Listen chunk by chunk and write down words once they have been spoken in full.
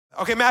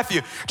Okay,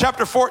 Matthew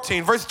chapter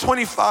 14, verse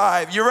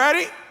 25. You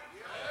ready?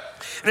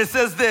 And it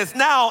says this,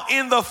 now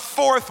in the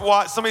fourth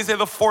watch, somebody say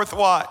the fourth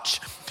watch.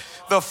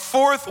 The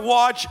fourth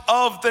watch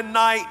of the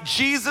night,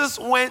 Jesus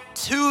went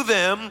to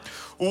them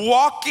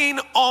walking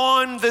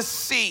on the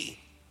sea.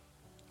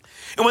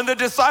 And when the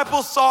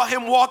disciples saw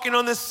him walking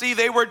on the sea,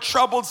 they were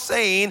troubled,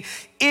 saying,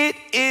 it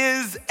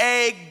is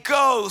a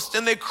ghost.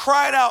 And they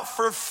cried out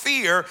for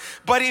fear.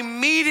 But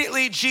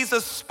immediately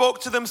Jesus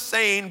spoke to them,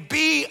 saying,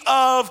 be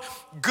of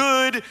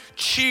good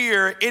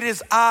cheer. It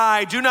is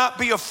I. Do not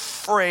be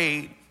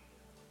afraid.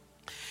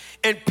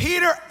 And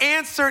Peter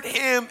answered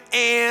him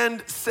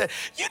and said,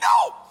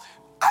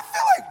 I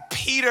feel like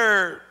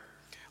Peter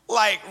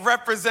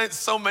represents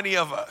so many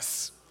of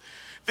us.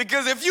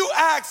 Because if you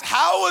ask,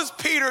 how was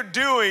Peter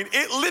doing?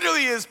 It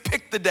literally is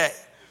pick the day.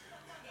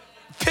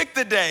 Pick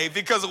the day,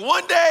 because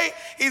one day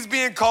he's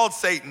being called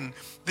Satan.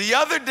 The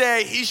other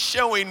day he's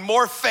showing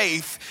more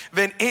faith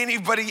than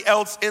anybody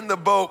else in the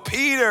boat.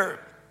 Peter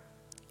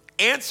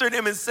answered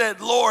him and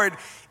said, Lord,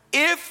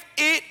 if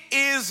it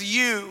is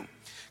you,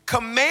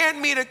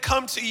 command me to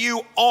come to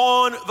you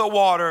on the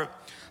water.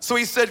 So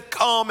he said,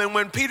 come. And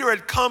when Peter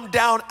had come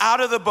down out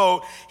of the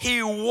boat,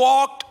 he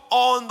walked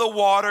on the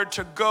water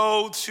to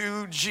go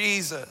to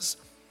Jesus.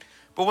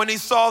 But when he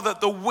saw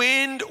that the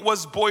wind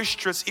was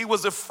boisterous, he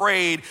was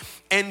afraid,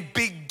 and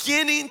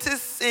beginning to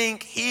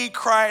sink, he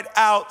cried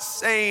out,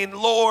 saying,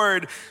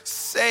 Lord,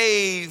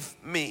 save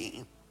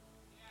me.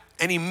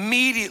 And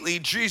immediately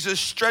Jesus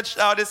stretched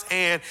out his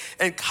hand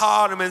and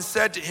caught him and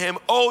said to him,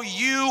 oh,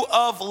 you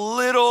of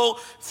little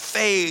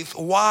faith,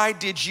 why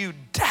did you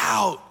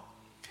doubt?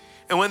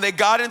 And when they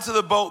got into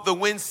the boat, the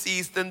wind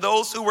ceased, and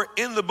those who were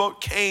in the boat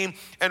came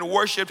and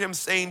worshiped him,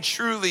 saying,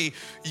 truly,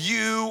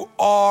 you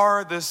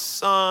are the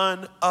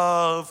Son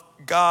of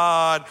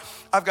God.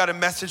 I've got a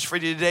message for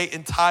you today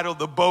entitled,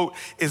 The Boat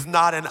is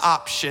Not an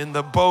Option.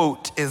 The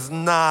boat is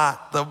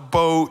not an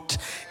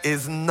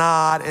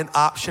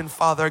option.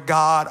 Father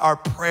God, our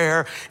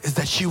prayer is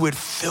that you would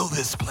fill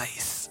this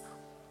place.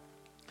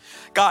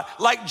 God,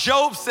 like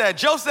Job said,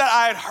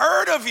 I had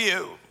heard of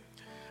you,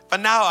 but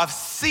now I've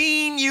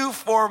seen you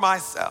for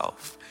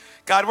myself.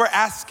 God, we're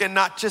asking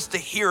not just to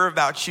hear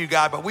about you,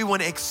 God, but we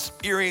want to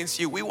experience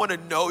you. We want to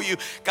know you.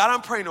 God,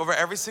 I'm praying over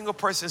every single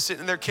person sitting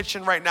in their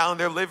kitchen right now, in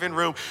their living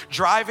room,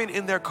 driving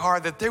in their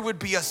car, that there would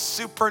be a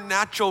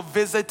supernatural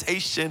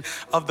visitation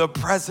of the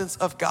presence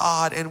of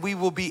God. And we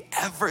will be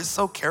ever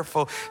so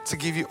careful to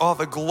give you all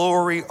the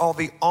glory, all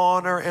the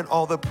honor, and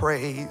all the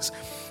praise.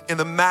 In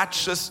the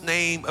matchless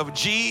name of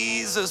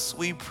Jesus,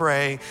 we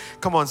pray.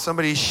 Come on,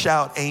 somebody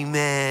shout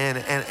amen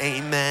and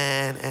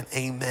amen and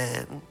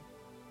amen.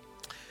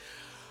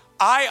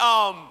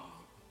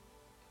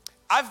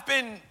 I've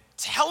been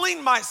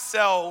telling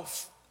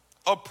myself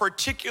a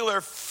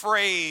particular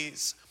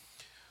phrase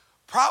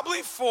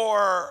probably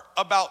for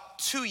about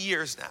 2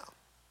 years now.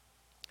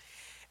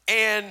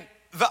 And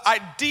the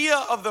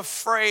idea of the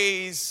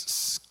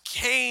phrase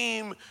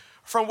came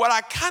from what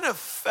I kind of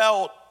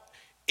felt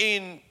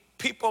in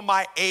people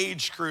my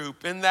age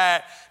group, in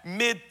that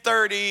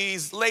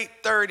mid-30s, late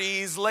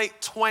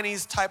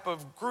 20s type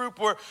of group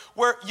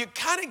where you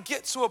kind of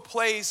get to a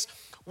place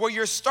where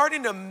you're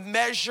starting to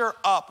measure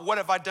up, what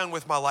have I done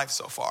with my life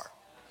so far?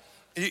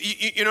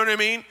 You know what I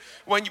mean?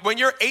 When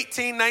you're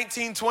 18,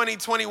 19, 20,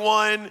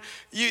 21,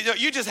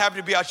 you just happen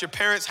to be at your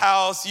parents'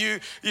 house.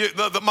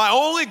 My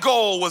only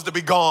goal was to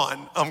be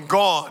gone. I'm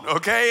gone,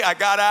 okay? I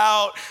got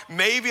out.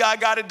 Maybe I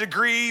got a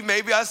degree.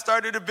 Maybe I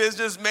started a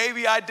business.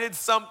 Maybe I did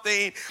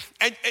something.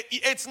 And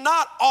it's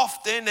not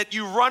often that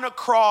you run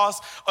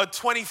across a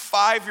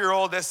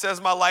 25-year-old that says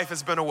my life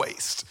has been a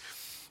waste.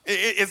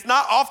 It's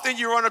not often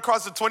you run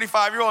across a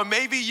 25-year-old, and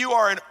maybe you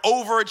are an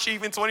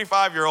overachieving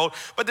 25-year-old,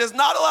 but there's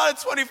not a lot of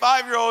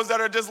 25-year-olds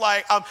that are just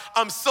like,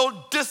 I'm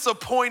so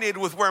disappointed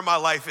with where my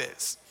life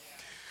is.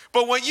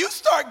 But when you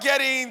start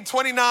getting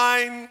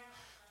 29,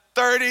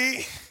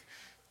 30,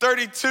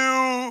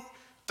 32,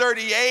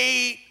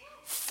 38,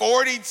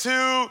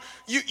 42,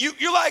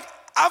 you're like,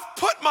 I've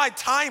put my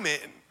time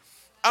in.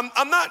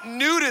 I'm not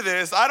new to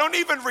this. I don't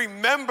even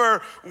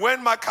remember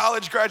when my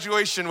college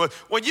graduation was.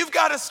 When you've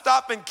got to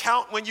stop and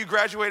count when you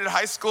graduated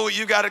high school,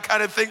 you got to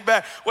kind of think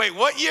back, wait,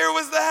 what year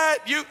was that?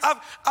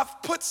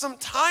 I've put some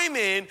time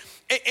in,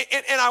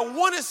 and I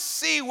want to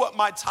see what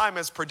my time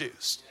has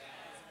produced.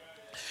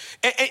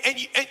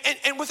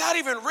 And without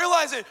even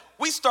realizing,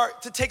 we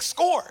start to take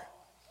score.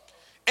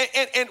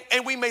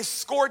 And we may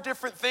score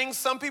different things.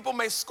 Some people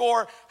may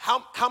score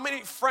how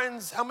many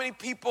friends, how many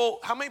people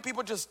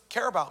just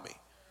care about me?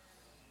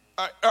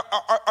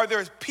 Are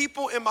there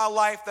people in my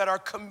life that are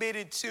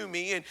committed to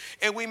me?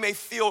 And we may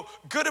feel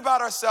good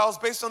about ourselves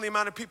based on the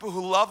amount of people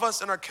who love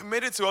us and are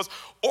committed to us,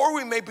 or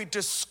we may be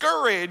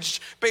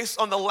discouraged based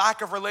on the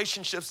lack of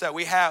relationships that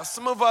we have.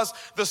 Some of us,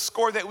 the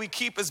score that we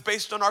keep is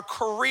based on our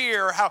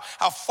career,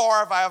 how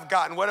far have I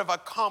gotten, what have I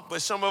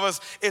accomplished. Some of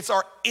us, it's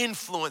our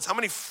influence. How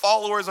many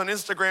followers on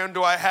Instagram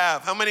do I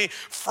have? How many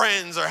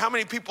friends, or how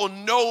many people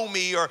know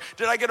me, or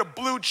did I get a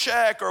blue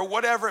check, or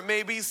whatever it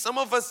may be. Some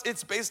of us,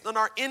 it's based on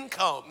our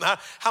income.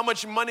 How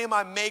much money am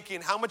I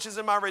making? How much is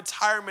in my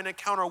retirement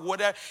account or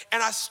whatever?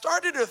 And I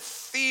started to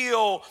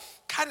feel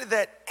kind of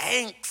that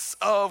angst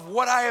of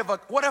what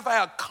have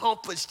I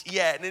accomplished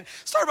yet? And it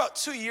started about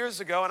 2 years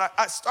ago, and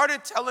I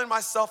started telling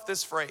myself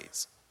this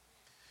phrase: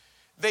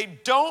 they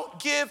don't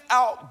give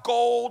out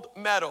gold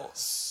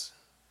medals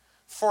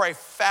for a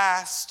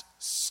fast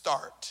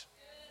start.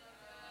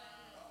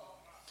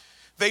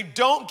 They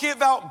don't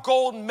give out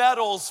gold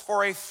medals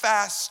for a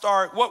fast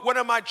start. What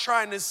am I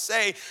trying to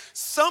say?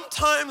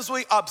 Sometimes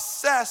we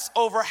obsess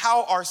over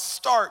how our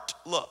start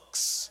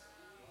looks,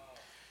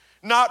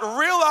 not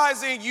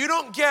realizing you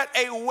don't get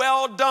a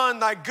well done,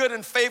 thy good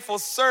and faithful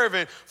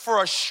servant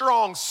for a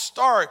strong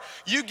start.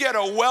 You get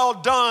a well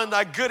done,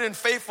 thy good and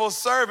faithful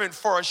servant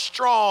for a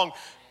strong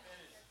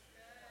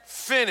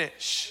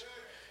finish.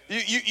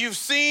 You've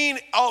seen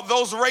all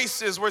those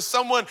races where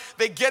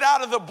they get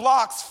out of the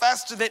blocks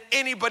faster than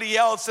anybody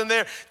else, and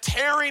they're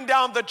tearing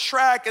down the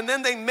track, and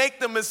then they make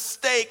the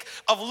mistake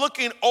of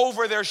looking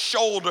over their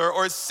shoulder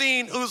or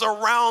seeing who's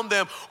around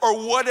them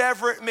or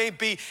whatever it may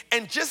be.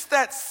 And just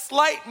that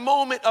slight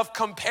moment of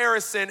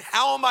comparison,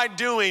 how am I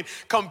doing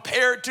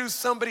compared to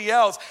somebody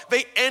else?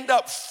 They end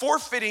up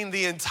forfeiting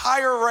the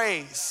entire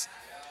race,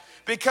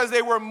 because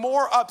they were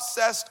more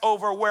obsessed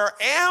over where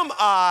am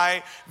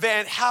I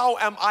than how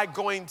am I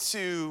going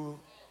to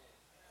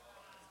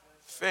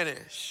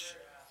finish.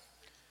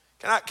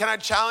 Can I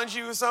challenge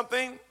you with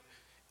something?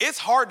 It's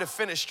hard to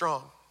finish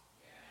strong.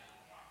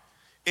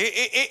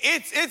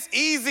 It's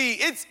easy.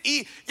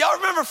 Y'all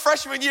remember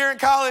freshman year in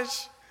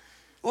college?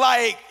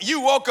 Like, you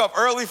woke up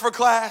early for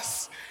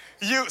class.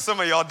 Some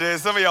of y'all did.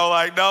 Some of y'all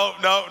like,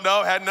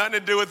 no, had nothing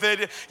to do with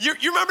it. You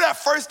remember that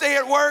first day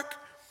at work?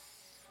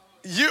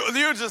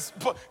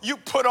 You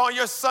put on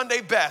your Sunday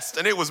best,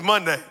 and it was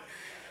Monday.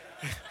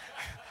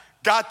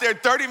 Got there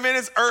 30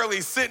 minutes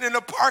early, sitting in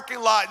the parking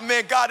lot.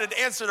 Man, God had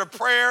answered a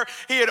prayer.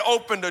 He had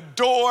opened a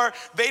door.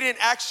 They didn't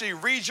actually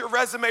read your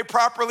resume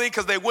properly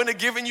because they wouldn't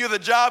have given you the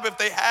job if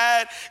they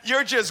had.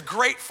 You're just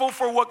grateful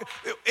for what.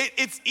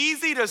 It's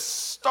easy to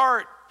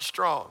start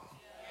strong.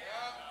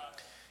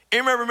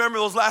 Anybody remember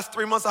those last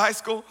 3 months of high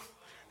school?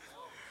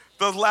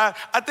 I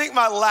think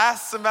my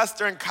last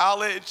semester in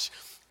college,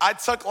 I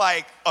took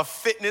like a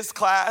fitness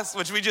class,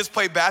 which we just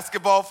play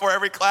basketball for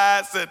every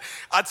class. And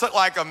I took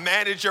like a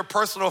manage your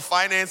personal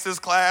finances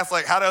class,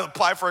 like how to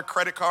apply for a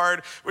credit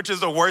card, which is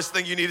the worst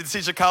thing you need to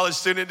teach a college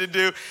student to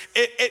do.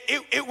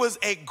 It was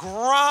a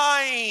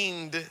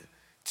grind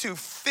to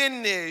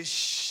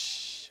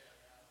finish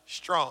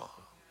strong.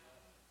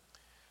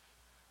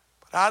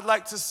 But I'd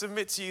like to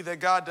submit to you that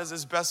God does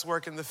his best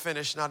work in the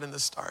finish, not in the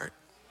start.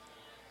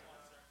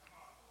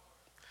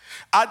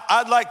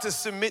 I'd like to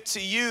submit to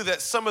you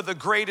that some of the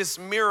greatest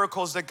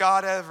miracles that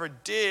God ever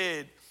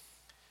did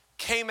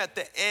came at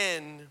the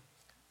end,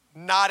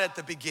 not at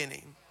the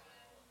beginning.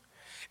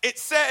 It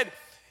said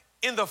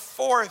in the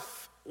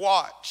fourth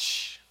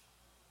watch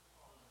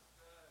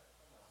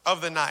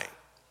of the night.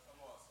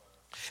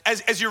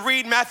 As you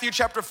read Matthew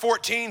chapter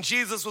 14,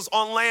 Jesus was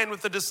on land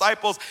with the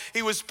disciples.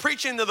 He was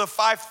preaching to the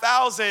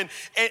 5,000, and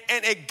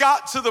it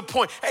got to the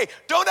point. Hey,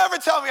 don't ever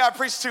tell me I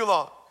preached too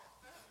long.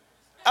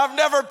 I've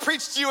never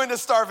preached you into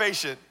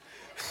starvation.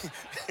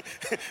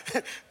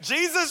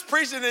 Jesus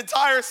preached an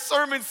entire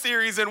sermon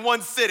series in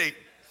one sitting.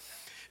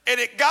 And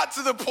it got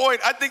to the point,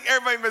 I think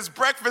everybody missed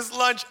breakfast,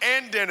 lunch,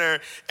 and dinner.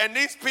 And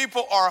these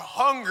people are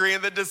hungry.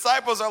 And the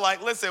disciples are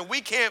like, listen, we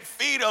can't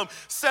feed them.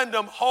 Send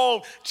them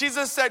home.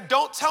 Jesus said,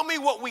 don't tell me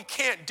what we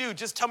can't do.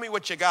 Just tell me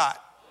what you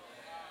got.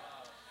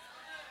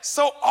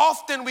 So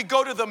often we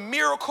go to the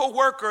miracle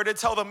worker to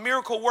tell the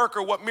miracle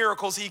worker what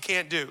miracles he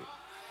can't do.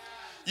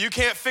 You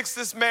can't fix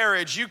this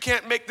marriage. You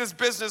can't make this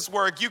business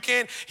work. You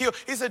can't heal.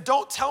 He said,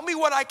 don't tell me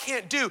what I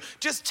can't do.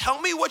 Just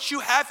tell me what you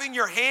have in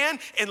your hand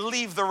and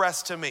leave the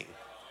rest to me.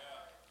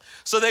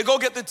 So they go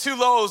get the 2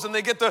 loaves and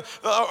they get the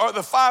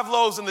 5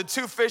 loaves and the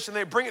 2 fish, and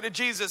they bring it to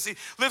Jesus. He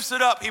lifts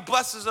it up. He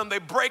blesses them. They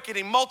break it.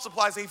 He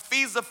multiplies. He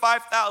feeds the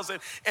 5,000.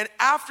 And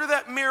after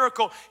that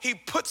miracle, he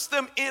puts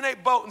them in a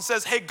boat and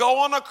says, hey, go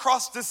on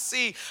across the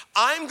sea.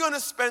 I'm going to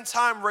spend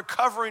time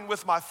recovering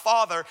with my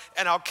Father,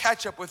 and I'll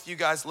catch up with you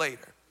guys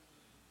later.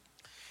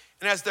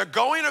 And as they're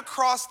going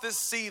across this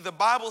sea, the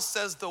Bible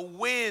says the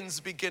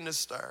winds begin to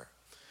stir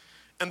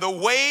and the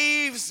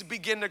waves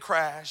begin to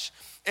crash.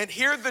 And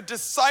here the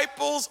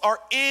disciples are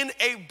in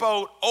a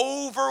boat,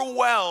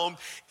 overwhelmed,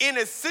 in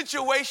a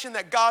situation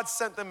that God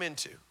sent them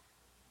into.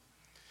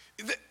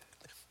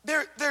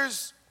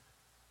 There's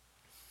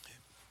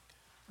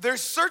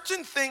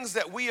certain things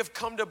that we have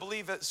come to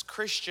believe as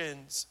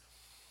Christians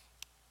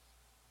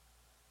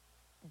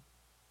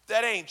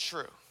that ain't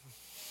true.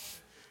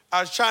 I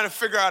was trying to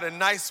figure out a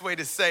nice way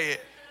to say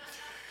it.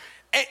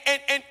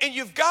 And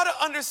you've got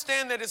to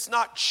understand that it's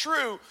not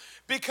true,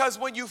 because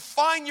when you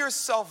find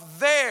yourself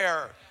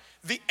there,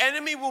 the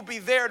enemy will be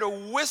there to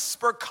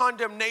whisper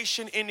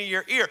condemnation into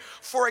your ear.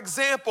 For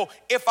example,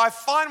 if I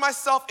find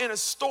myself in a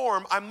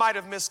storm, I might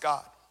have missed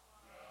God.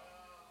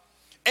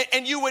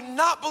 And you would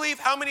not believe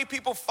how many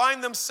people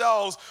find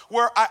themselves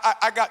where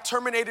I got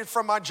terminated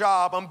from my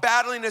job. I'm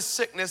battling a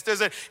sickness.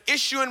 There's an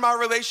issue in my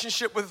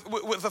relationship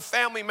with a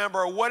family member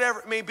or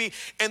whatever it may be.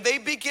 And they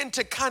begin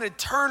to kind of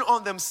turn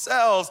on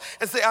themselves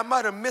and say, I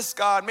might have missed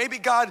God. Maybe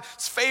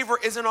God's favor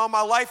isn't on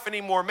my life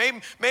anymore.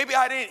 Maybe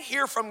I didn't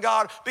hear from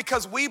God,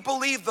 because we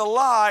believe the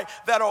lie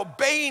that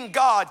obeying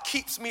God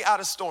keeps me out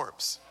of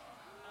storms.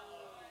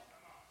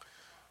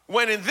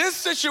 When in this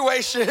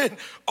situation,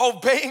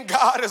 obeying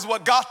God is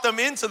what got them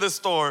into the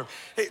storm.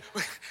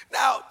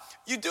 Now,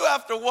 you do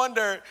have to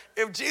wonder,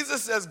 if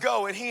Jesus says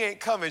go and he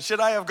ain't coming, should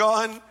I have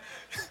gone?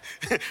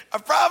 I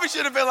probably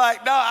should have been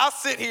like, no, I'll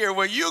sit here.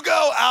 Where you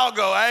go, I'll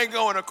go. I ain't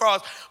going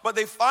across. But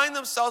they find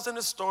themselves in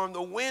a storm.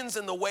 The winds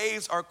and the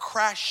waves are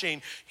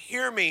crashing.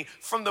 Hear me,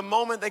 from the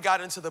moment they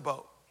got into the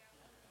boat.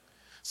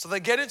 So they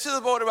get into the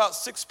boat about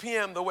 6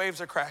 p.m., the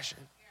waves are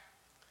crashing.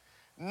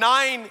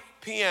 9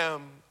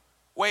 p.m.,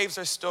 waves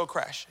are still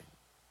crashing.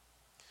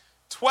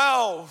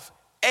 12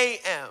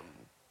 a.m.,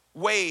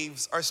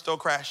 waves are still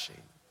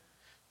crashing.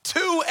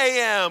 2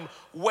 a.m.,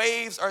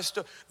 waves are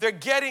still, they're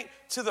getting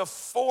to the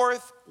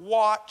 4th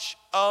watch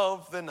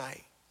of the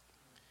night.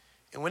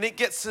 And when it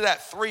gets to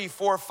that 3,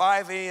 4,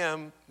 5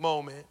 a.m.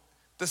 moment,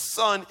 the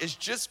sun is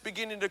just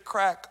beginning to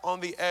crack on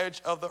the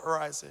edge of the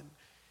horizon.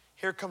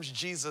 Here comes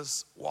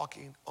Jesus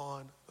walking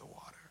on the water.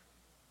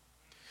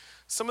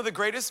 Some of the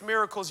greatest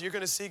miracles you're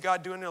going to see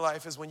God do in your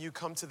life is when you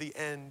come to the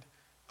end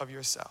of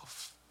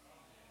yourself.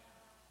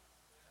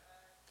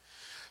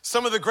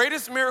 Some of the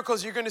greatest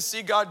miracles you're going to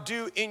see God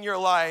do in your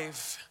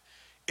life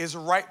is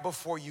right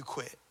before you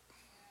quit.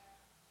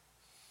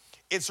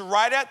 It's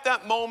right at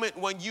that moment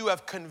when you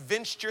have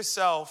convinced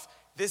yourself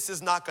this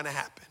is not going to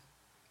happen.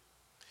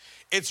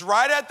 It's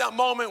right at that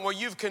moment where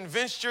you've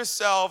convinced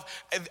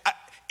yourself,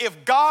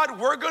 if God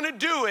were going to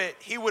do it,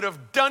 he would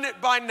have done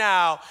it by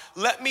now.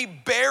 Let me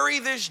bury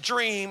this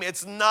dream.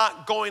 It's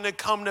not going to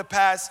come to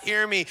pass.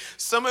 Hear me.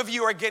 Some of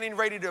you are getting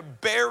ready to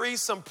bury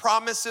some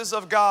promises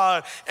of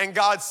God. And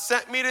God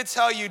sent me to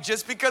tell you,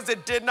 just because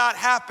it did not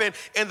happen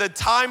in the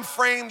time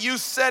frame you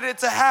said it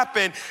to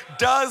happen,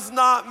 does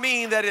not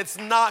mean that it's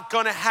not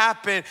going to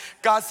happen.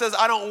 God says,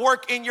 I don't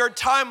work in your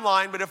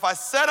timeline, but if I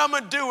said I'm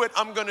going to do it,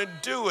 I'm going to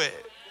do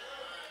it.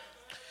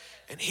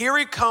 And here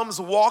he comes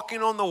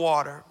walking on the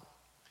water.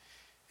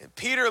 And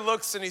Peter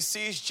looks and he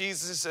sees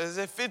Jesus and says,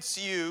 if it's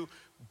you,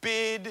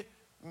 bid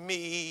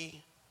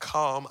me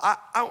come.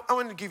 I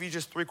want to give you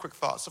just 3 quick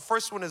thoughts. The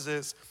first one is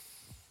this: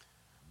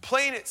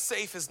 playing it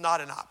safe is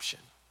not an option.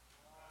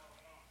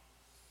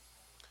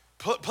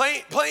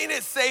 Playing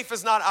it safe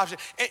is not an option.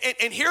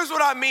 And here's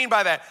what I mean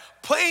by that.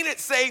 Playing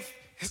it safe,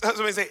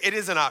 somebody say it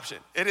is an option.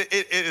 It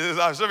is an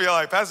option. Some of you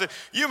are like, Pastor,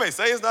 you may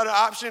say it's not an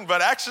option,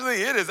 but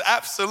actually it is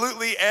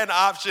absolutely an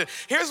option.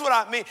 Here's what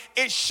I mean.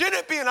 It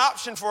shouldn't be an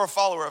option for a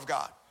follower of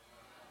God.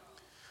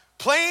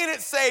 Playing it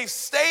safe,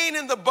 staying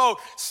in the boat,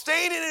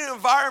 staying in an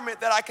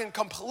environment that I can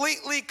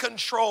completely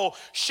control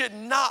should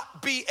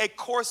not be a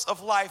course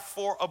of life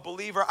for a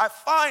believer. I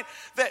find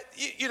that,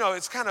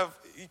 it's kind of,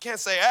 you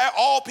can't say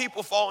all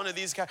people fall into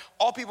these,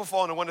 all people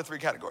fall into 1 to 3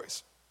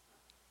 categories.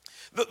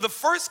 The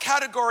first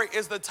category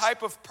is the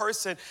type of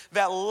person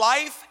that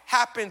life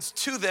happens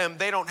to them,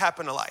 they don't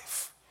happen to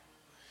life.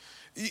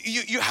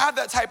 You have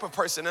that type of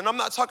person, and I'm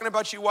not talking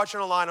about you watching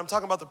online. I'm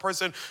talking about the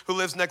person who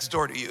lives next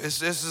door to you.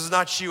 This is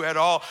not you at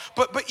all.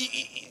 But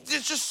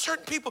there's just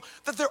certain people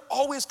that they're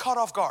always caught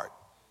off guard.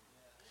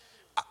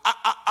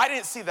 I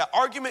didn't see that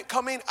argument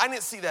coming. I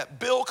didn't see that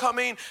bill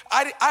coming.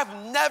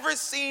 I've never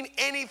seen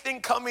anything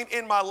coming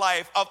in my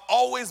life. I've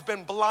always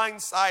been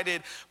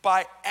blindsided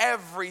by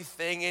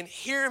everything. And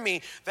hear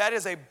me, that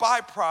is a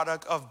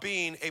byproduct of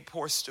being a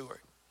poor steward.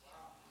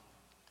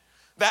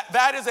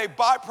 That is a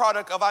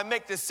byproduct of I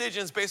make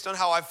decisions based on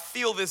how I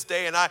feel this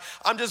day, and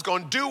I'm just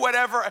going to do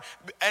whatever,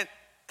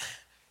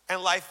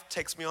 and life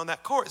takes me on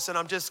that course, and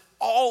I'm just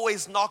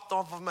always knocked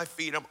off of my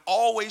feet. I'm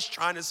always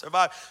trying to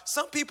survive.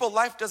 Some people,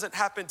 life doesn't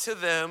happen to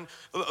them.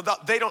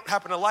 They don't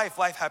happen to life.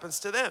 Life happens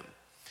to them.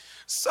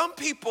 Some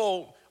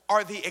people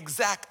are the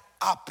exact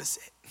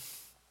opposite,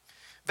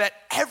 that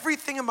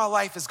everything in my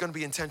life is going to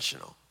be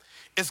intentional.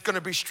 It's going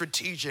to be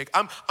strategic.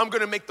 I'm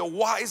going to make the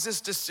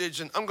wisest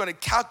decision. I'm going to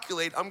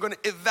calculate. I'm going to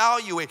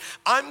evaluate.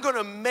 I'm going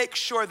to make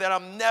sure that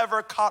I'm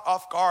never caught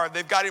off guard.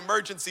 They've got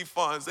emergency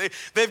funds.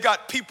 They've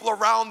got people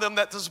around them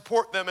that to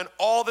support them and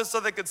all this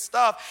other good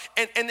stuff.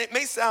 And it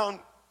may sound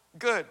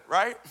good,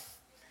 right?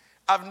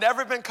 I've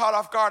never been caught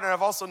off guard, and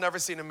I've also never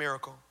seen a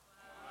miracle.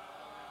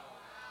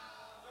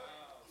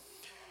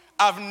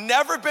 I've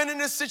never been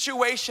in a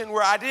situation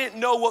where I didn't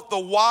know what the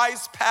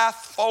wise path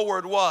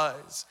forward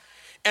was.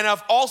 And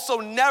I've also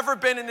never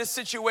been in a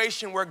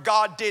situation where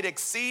God did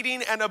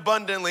exceeding and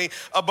abundantly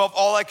above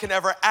all I can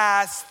ever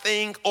ask,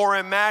 think, or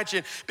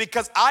imagine,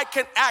 because I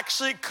can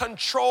actually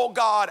control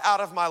God out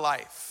of my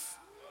life.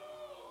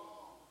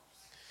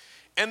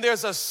 And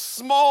there's a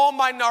small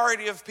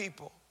minority of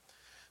people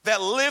that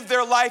live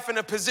their life in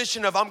a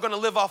position of, I'm gonna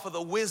live off of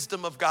the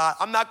wisdom of God.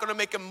 I'm not gonna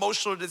make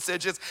emotional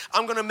decisions.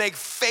 I'm gonna make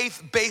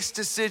faith-based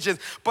decisions,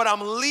 but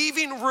I'm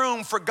leaving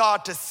room for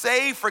God to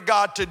say, for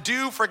God to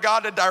do, for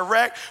God to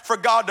direct, for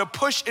God to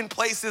push in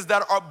places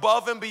that are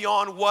above and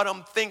beyond what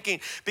I'm thinking,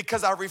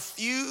 because I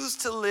refuse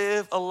to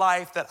live a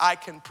life that I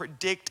can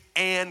predict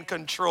and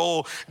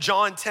control.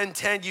 John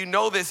 10:10, you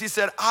know this. He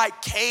said, I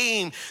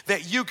came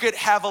that you could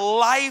have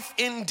life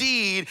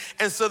indeed,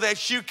 and so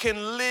that you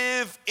can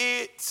live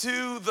it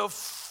to the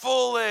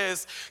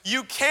fullest.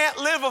 You can't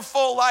live a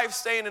full life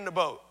staying in the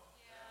boat.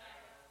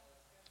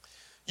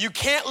 You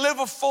can't live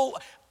a full.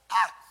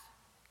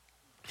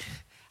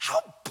 How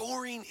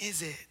boring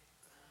is it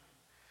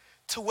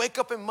to wake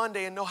up on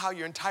Monday and know how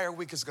your entire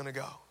week is gonna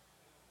go?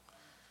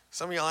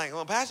 Some of you are like,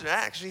 well, Pastor,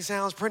 that actually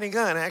sounds pretty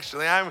good,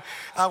 actually. I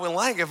would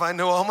like if I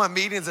know all my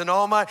meetings and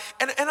all my,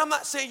 and I'm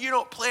not saying you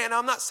don't plan.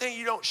 I'm not saying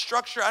you don't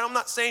structure. I'm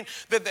not saying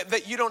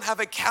that you don't have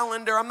a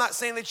calendar. I'm not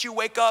saying that you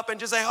wake up and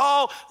just say,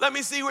 oh, let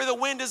me see where the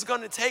wind is going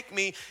to take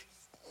me.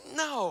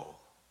 No.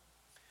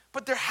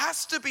 But there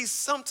has to be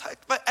some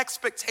type of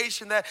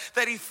expectation, that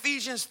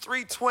Ephesians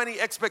 3:20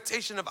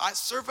 expectation of, I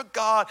serve a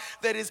God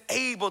that is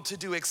able to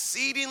do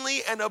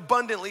exceedingly and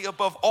abundantly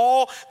above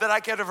all that I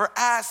could ever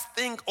ask,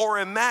 think, or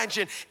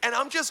imagine. And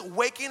I'm just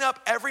waking up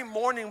every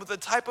morning with a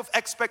type of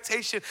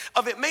expectation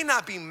of, it may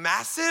not be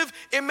massive,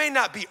 it may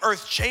not be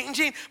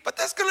earth-changing, but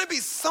there's gonna be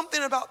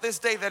something about this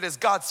day that is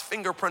God's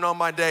fingerprint on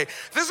my day.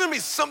 There's gonna be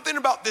something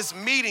about this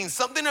meeting,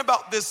 something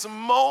about this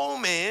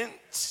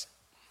moment,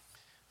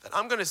 that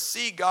I'm gonna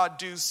see God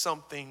do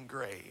something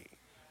great.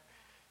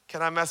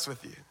 Can I mess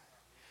with you?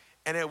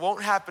 And it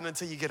won't happen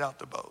until you get out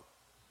the boat.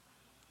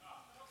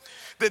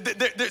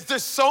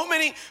 There's so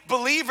many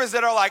believers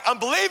that are like, I'm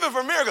believing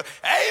for miracles.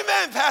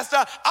 Amen,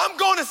 Pastor. I'm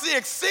going to see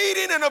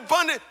exceeding and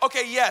abundant.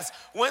 Okay, yes.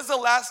 When's the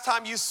last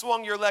time you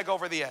swung your leg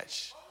over the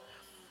edge?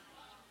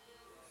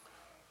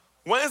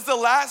 When's the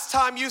last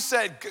time you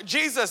said,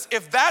 Jesus,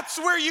 if that's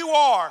where you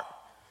are,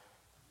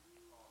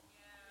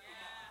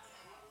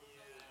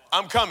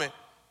 I'm coming.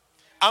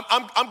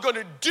 I'm going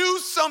to do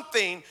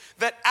something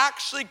that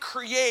actually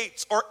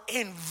creates or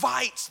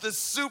invites the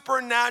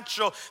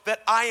supernatural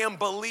that I am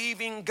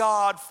believing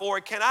God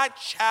for. Can I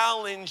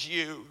challenge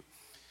you?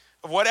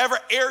 Whatever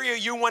area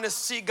you want to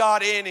see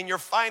God in your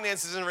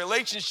finances, in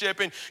relationship,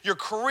 in your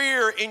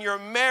career, in your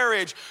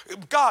marriage.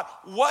 God,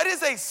 what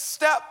is a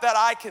step that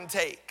I can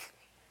take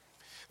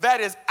that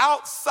is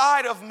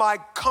outside of my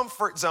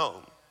comfort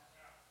zone?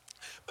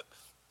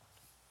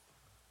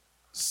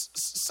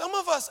 Some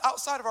of us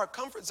outside of our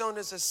comfort zone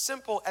is as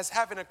simple as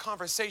having a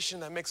conversation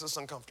that makes us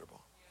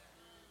uncomfortable.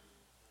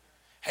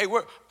 Hey,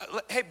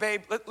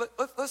 babe,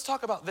 let's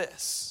talk about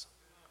this.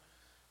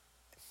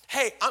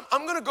 Hey,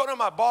 I'm gonna go to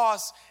my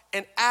boss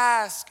and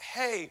ask,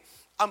 hey,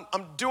 I'm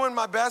doing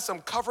my best,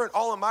 I'm covering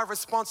all of my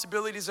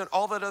responsibilities and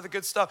all that other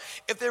good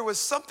stuff. If there was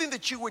something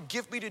that you would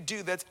give me to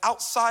do that's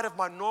outside of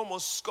my normal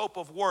scope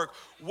of work,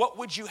 what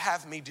would you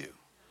have me do?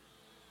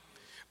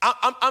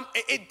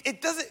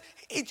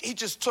 He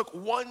just took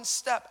one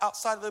step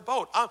outside of the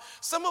boat.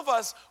 Some of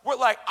us, we're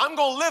like, I'm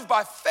gonna live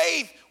by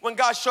faith when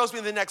God shows me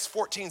the next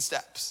 14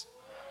 steps.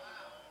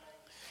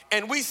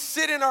 And we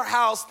sit in our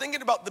house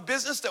thinking about the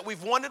business that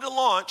we've wanted to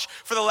launch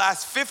for the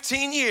last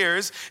 15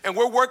 years, and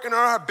we're working on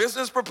our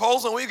business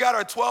proposal, and we've got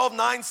our 12,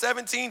 9,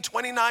 17,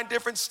 29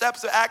 different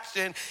steps of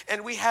action,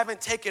 and we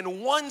haven't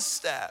taken one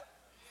step.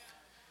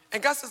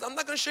 And God says, I'm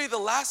not gonna show you the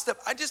last step.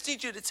 I just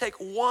need you to take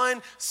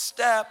one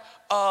step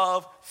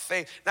of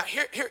faith. Now,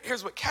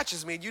 here's what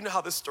catches me. You know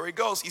how this story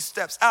goes. He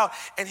steps out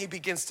and he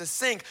begins to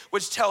sink,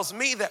 which tells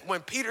me that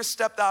when Peter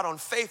stepped out on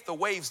faith, the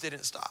waves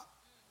didn't stop.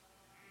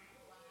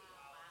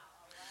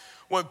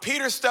 When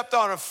Peter stepped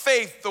out on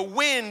faith, the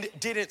wind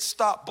didn't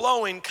stop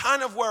blowing.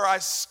 Kind of where I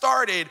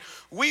started,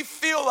 we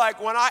feel like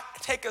when I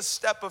take a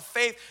step of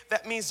faith,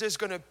 that means there's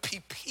gonna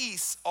be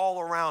peace all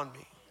around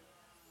me.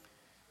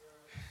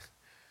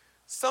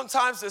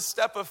 Sometimes this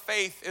step of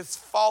faith is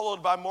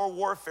followed by more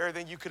warfare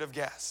than you could have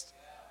guessed.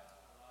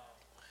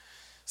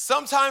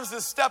 Sometimes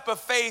this step of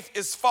faith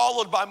is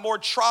followed by more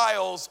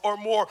trials or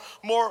more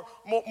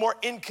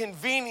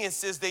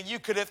inconveniences than you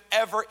could have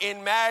ever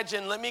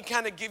imagined. Let me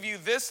kind of give you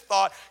this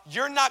thought.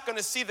 You're not going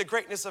to see the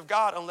greatness of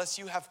God unless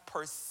you have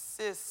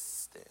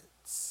persistence.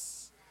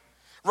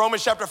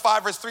 Romans chapter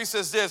 5 verse 3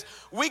 says this,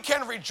 we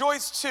can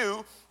rejoice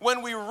too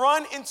when we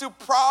run into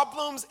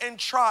problems and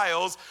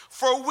trials,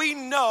 for we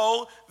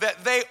know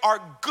that they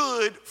are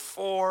good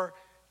for.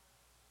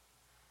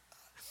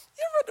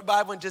 You ever read the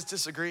Bible and just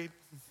disagreed?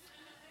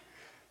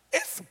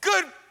 It's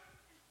good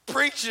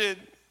preaching.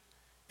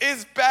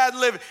 It's bad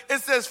living. It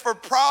says for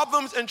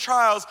problems and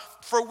trials,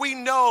 for we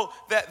know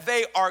that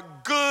they are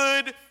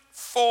good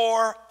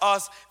for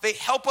us. They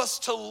help us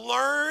to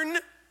learn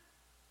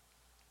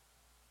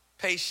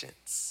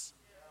patience.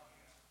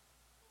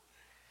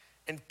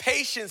 And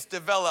patience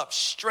develops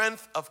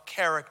strength of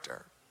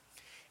character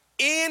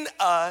in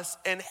us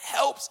and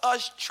helps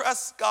us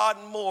trust God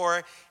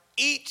more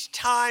each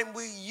time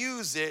we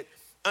use it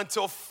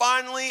until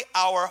finally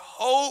our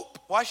hope,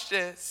 watch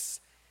this,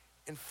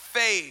 and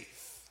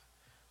faith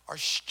are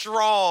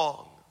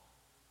strong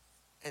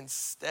and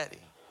steady.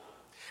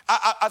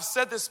 I've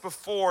said this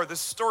before, the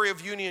story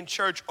of Union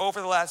Church over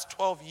the last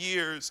 12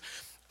 years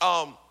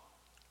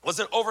was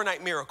an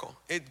overnight miracle.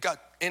 It got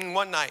in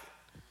one night,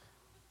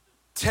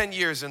 10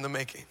 years in the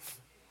making.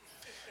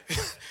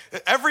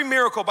 Every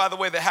miracle, by the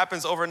way, that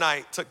happens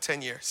overnight took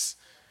 10 years.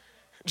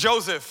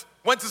 Joseph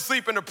went to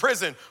sleep in a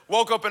prison,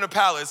 woke up in a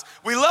palace.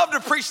 We love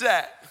to preach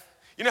that.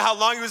 You know how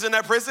long he was in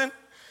that prison?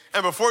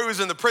 And before he was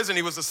in the prison,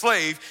 he was a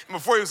slave. And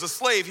before he was a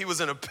slave, he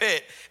was in a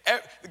pit.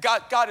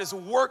 God is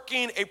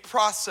working a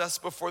process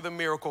before the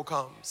miracle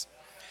comes.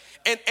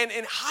 And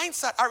in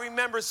hindsight, I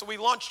remember, so we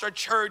launched our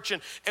church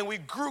and we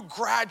grew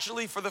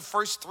gradually for the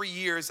first 3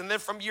 years. And then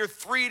from year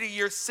 3 to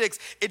year 6,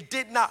 it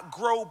did not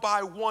grow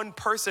by one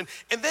person.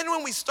 And then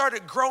when we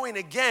started growing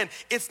again,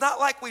 it's not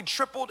like we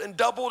tripled and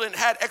doubled and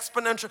had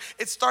exponential.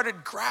 It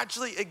started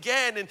gradually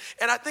again.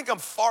 And I think I'm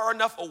far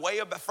enough away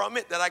from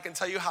it that I can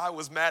tell you how I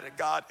was mad at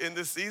God in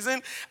this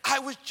season. I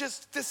was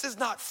just, this is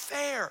not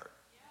fair.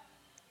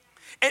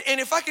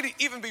 And if I could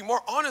even be more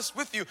honest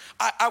with you,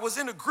 I was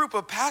in a group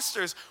of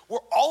pastors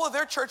where all of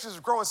their churches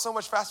were growing so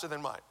much faster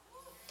than mine.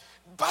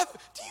 But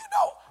do you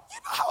know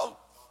how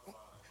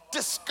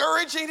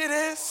discouraging it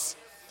is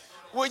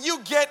when you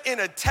get in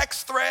a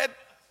text thread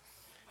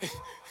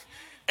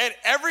and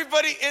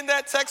everybody in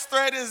that text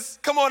thread is,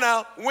 come on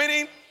now,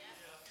 winning?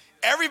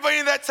 Everybody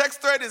in that text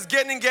thread is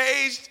getting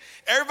engaged.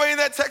 Everybody in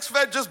that text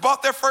thread just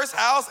bought their first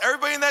house.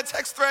 Everybody in that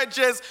text thread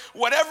just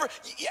whatever.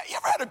 You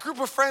ever had a group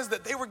of friends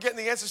that they were getting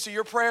the answers to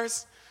your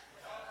prayers?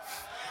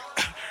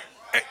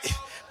 And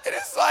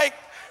it's like,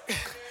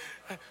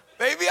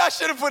 maybe I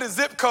should have put a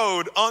zip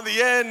code on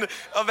the end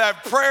of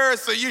that prayer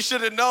so you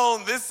should have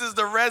known this is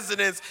the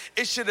residence.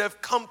 It should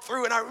have come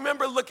through. And I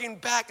remember looking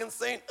back and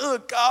saying, oh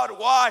God,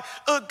 why?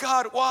 Oh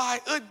God, why?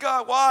 Oh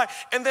God, why?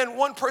 And then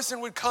one person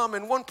would come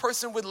and one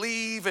person would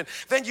leave. And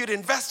then you'd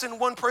invest in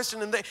one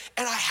person and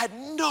I had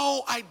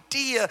no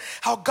idea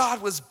how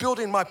God was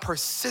building my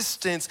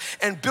persistence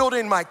and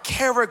building my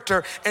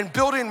character and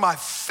building my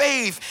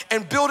faith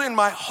and building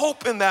my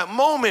hope in that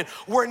moment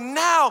where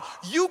now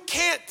you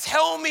can't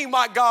tell me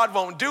my God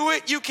won't do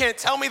it. You can't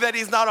tell me that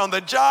he's not on the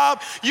job.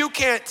 You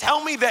can't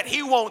tell me that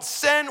he won't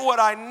send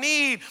what I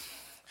need.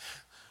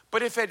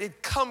 But if it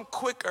had come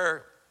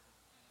quicker,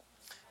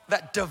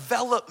 that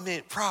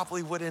development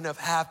probably wouldn't have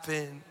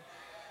happened.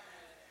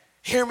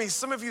 Hear me,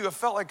 some of you have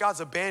felt like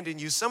God's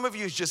abandoned you. Some of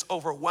you is just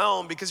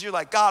overwhelmed because you're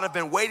like, God, I've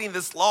been waiting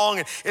this long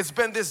and it's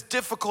been this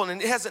difficult and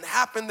it hasn't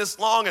happened this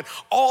long and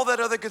all that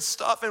other good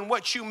stuff. And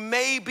what you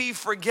may be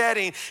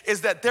forgetting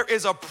is that there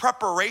is a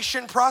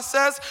preparation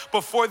process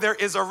before there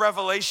is a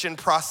revelation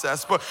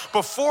process. But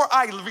before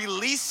I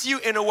release you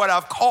into what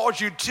I've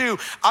called you to,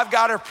 I've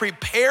got to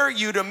prepare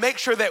you to make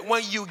sure that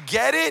when you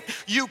get it,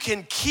 you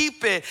can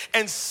keep it.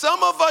 And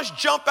some of us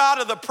jump out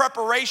of the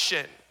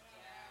preparation.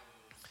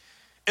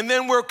 And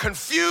then we're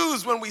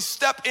confused when we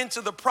step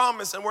into the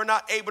promise and we're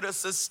not able to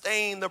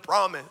sustain the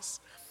promise.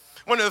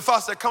 One of the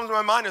thoughts that comes to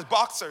my mind is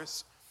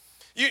boxers.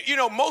 You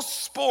know,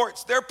 most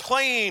sports, they're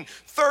playing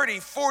 30,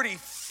 40,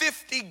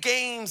 50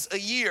 games a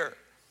year.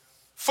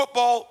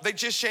 Football, they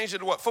just changed it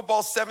to what?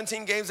 Football's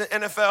 17 games in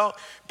NFL.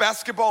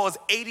 Basketball is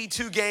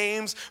 82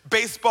 games.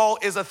 Baseball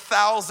is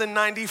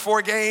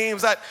 1,094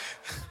 games.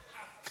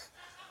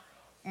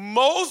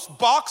 Most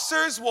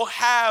boxers will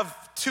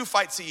have 2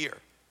 fights a year.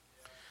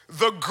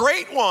 The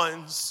great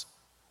ones,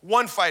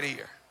 1 fight a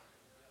year.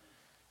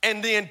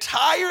 And the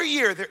entire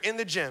year, they're in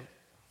the gym,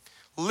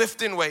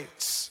 lifting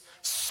weights,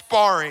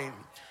 sparring,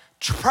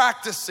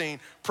 practicing,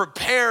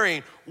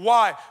 preparing.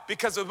 Why?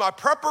 Because of my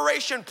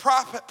preparation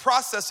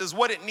process is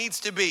what it needs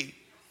to be.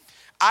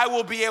 I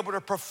will be able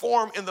to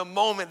perform in the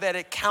moment that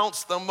it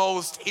counts the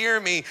most. Hear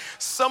me.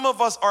 Some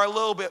of us are a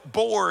little bit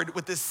bored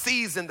with the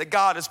season that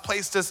God has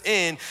placed us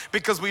in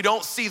because we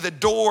don't see the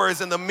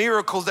doors and the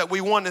miracles that we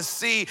want to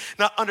see,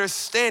 not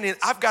understanding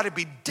I've got to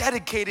be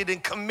dedicated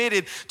and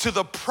committed to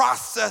the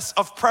process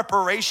of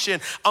preparation.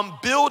 I'm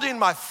building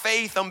my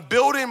faith. I'm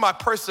building my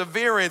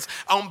perseverance.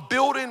 I'm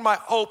building my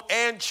hope.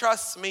 And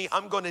trust me,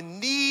 I'm going to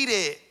need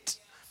it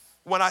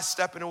when I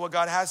step into what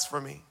God has for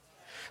me.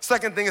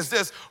 Second thing is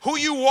this: who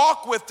you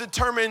walk with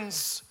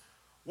determines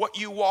what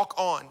you walk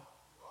on.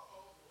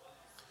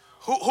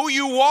 Who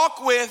you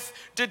walk with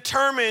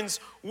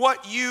determines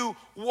what you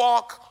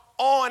walk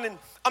on. And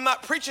I'm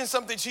not preaching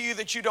something to you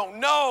that you don't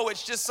know.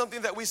 It's just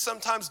something that we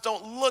sometimes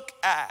don't look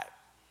at.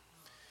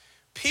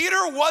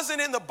 Peter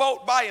wasn't in the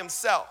boat by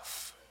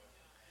himself.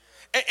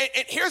 And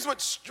here's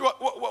what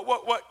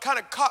kind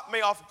of caught me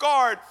off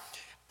guard.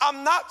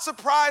 I'm not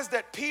surprised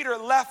that Peter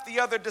left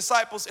the other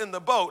disciples in the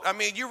boat. I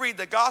mean, you read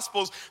the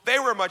Gospels, they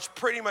were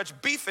pretty much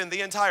beefing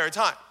the entire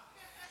time.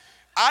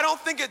 I don't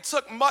think it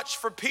took much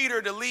for Peter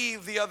to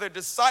leave the other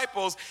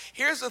disciples.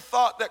 Here's a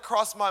thought that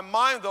crossed my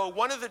mind, though.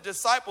 One of the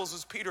disciples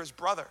was Peter's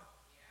brother.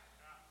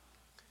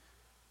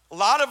 A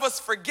lot of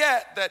us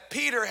forget that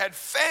Peter had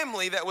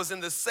family that was in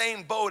the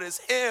same boat as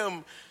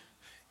him,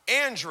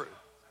 Andrew.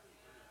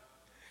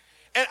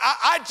 And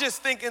I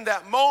just think in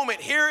that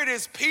moment, here it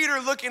is, Peter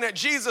looking at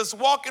Jesus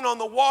walking on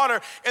the water,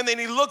 and then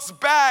he looks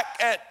back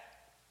at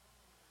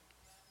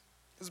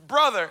his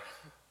brother.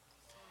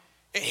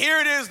 And here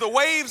it is, the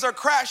waves are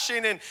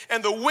crashing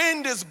and the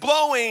wind is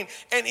blowing.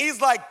 And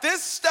he's like,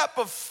 this step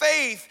of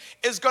faith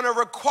is gonna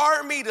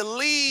require me to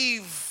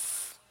leave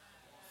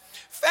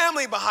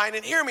family behind.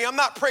 And hear me, I'm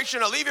not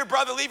preaching to leave your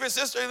brother, leave your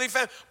sister, leave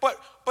family.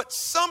 But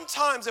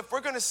sometimes if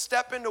we're gonna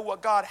step into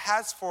what God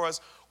has for us,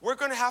 we're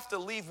gonna have to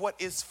leave what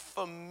is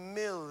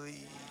familiar.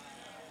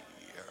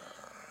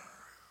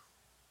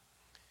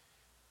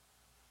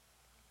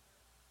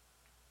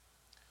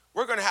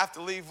 We're gonna have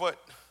to leave what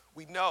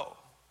we know,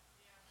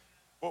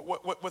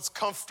 what's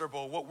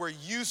comfortable, what we're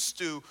used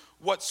to,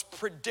 what's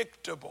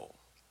predictable.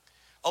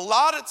 A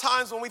lot of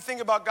times when we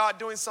think about God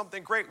doing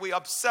something great, we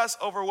obsess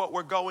over what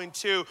we're going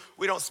to.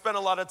 We don't spend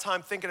a lot of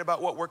time thinking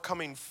about what we're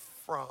coming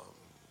from.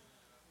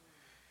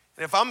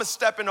 And if I'm gonna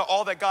step into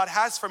all that God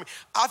has for me,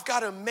 I've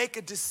gotta make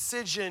a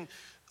decision.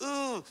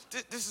 Ooh,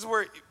 this is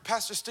where,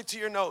 Pastor, stick to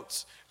your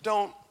notes.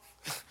 Don't.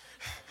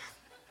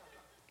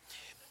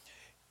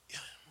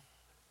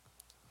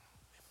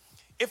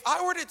 If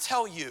I were to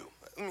tell you,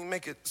 let me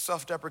make it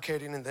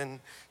self-deprecating and then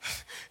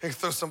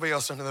throw somebody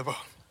else under the boat.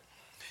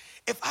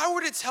 If I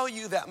were to tell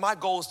you that my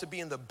goal is to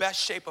be in the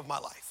best shape of my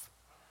life,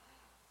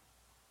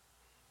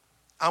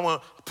 I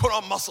want to put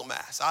on muscle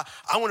mass.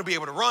 I want to be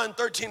able to run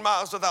 13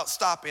 miles without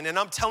stopping. And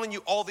I'm telling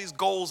you all these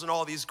goals and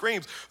all these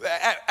dreams.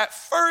 At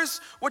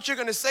first, what you're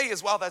going to say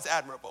is, wow, that's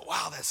admirable.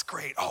 Wow, that's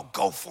great. Oh,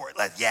 go for it.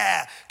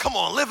 Yeah, come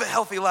on, live a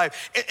healthy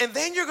life. And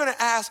then you're going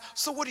to ask,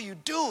 so what are you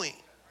doing?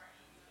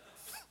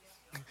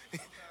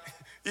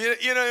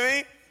 You know what I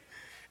mean?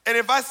 And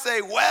if I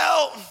say,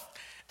 well,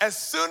 as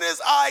soon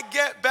as I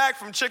get back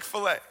from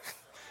Chick-fil-A,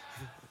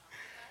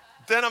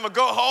 then I'm gonna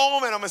go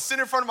home and I'm gonna sit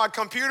in front of my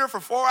computer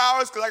for 4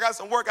 hours because I got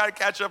some work I gotta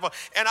catch up on.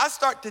 And I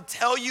start to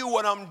tell you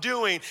what I'm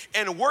doing,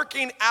 and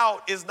working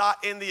out is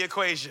not in the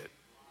equation.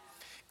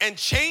 And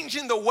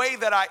changing the way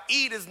that I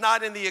eat is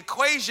not in the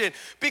equation.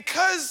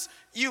 Because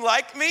you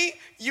like me,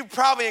 you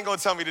probably ain't gonna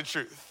tell me the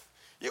truth.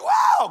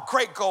 Wow,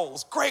 great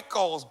goals,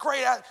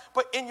 great.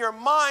 But in your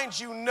mind,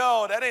 you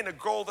know that ain't a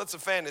goal, that's a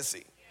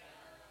fantasy.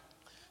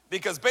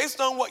 Because based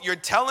on what you're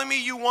telling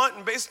me you want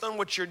and based on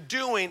what you're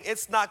doing,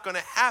 it's not gonna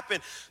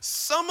happen.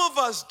 Some of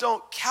us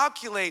don't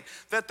calculate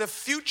that the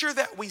future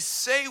that we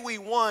say we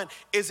want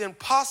is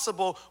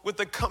impossible with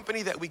the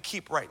company that we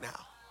keep right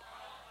now.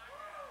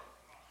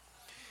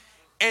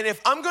 And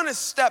if I'm gonna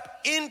step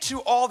into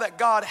all that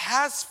God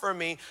has for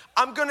me,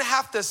 I'm gonna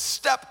have to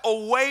step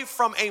away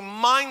from a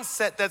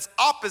mindset that's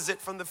opposite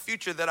from the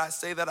future that I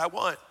say that I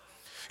want.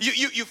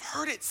 You've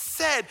heard it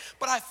said,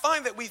 but I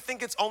find that we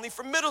think it's only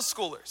for middle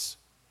schoolers.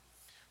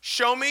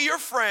 Show me your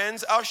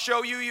friends, I'll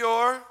show you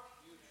your.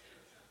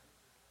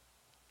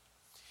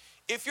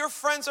 If your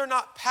friends are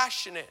not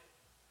passionate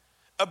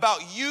about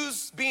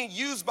being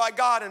used by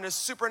God in a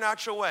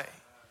supernatural way,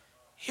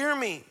 hear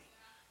me,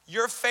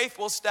 your faith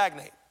will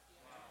stagnate.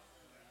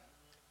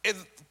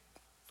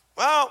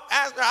 Well,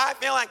 Pastor, I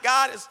feel like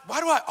God is,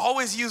 why do I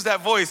always use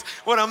that voice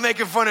when I'm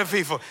making fun of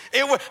people?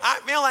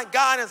 I feel like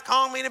God has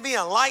called me to be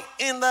a light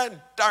in the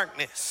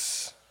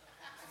darkness.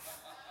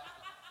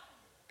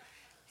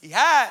 He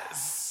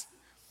has.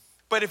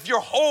 But if your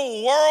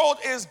whole world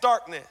is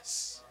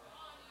darkness,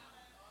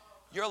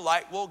 your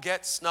light will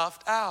get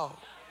snuffed out.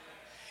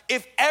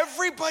 If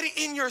everybody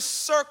in your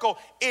circle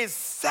is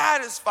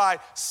satisfied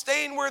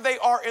staying where they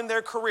are in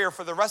their career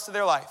for the rest of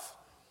their life,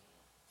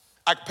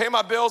 I can pay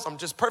my bills, I'm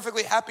just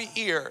perfectly happy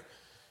here,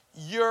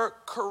 your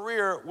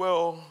career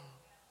will,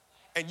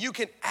 and you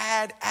can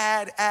add.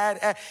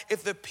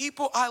 If the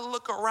people I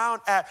look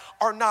around at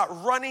are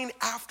not running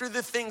after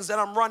the things that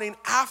I'm running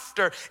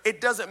after,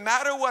 it doesn't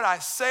matter what I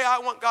say I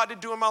want God to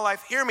do in my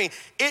life. Hear me,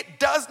 it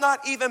does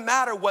not even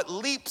matter what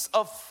leaps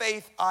of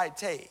faith I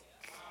take.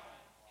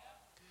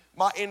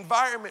 My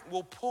environment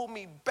will pull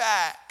me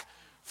back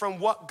from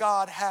what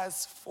God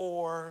has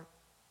for.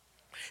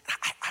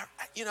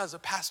 As a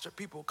pastor,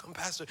 people come,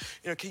 Pastor,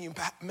 can you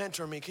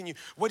mentor me?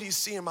 What do you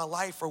see in my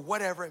life or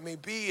whatever it may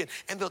be?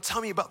 And they'll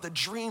tell me about the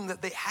dream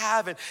that they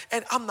have.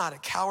 And I'm not a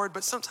coward,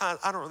 but sometimes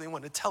I don't really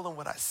want to tell them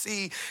what I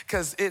see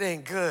because it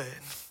ain't good.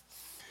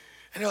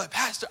 And they're like,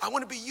 Pastor, I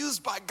want to be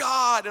used by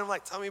God. And I'm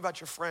like, tell me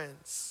about your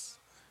friends.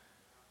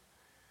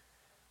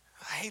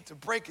 I hate to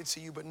break it to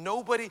you, but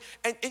nobody,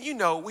 and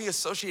we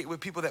associate with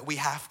people that we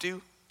have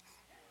to.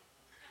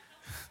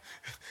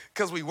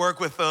 Because we work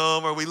with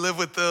them or we live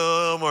with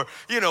them or,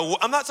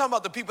 I'm not talking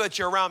about the people that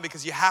you're around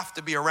because you have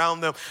to be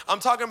around them. I'm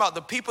talking about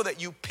the people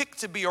that you pick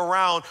to be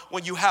around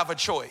when you have a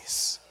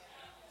choice.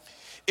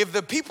 If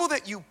the people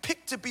that you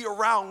pick to be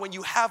around when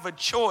you have a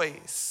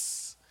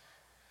choice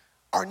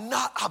are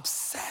not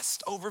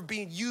obsessed over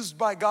being used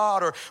by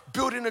God or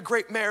building a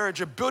great marriage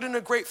or building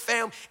a great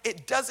family,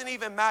 it doesn't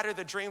even matter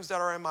the dreams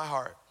that are in my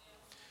heart.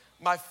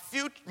 My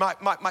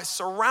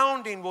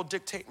surrounding will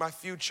dictate my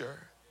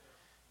future.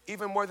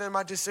 Even more than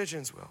my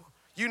decisions will.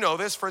 You know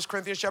this, 1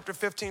 Corinthians chapter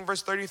 15,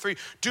 verse 33.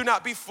 Do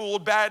not be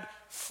fooled, bad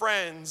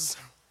friends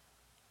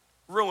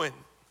ruin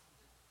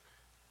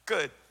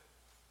good?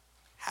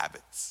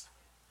 Habits.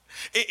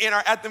 In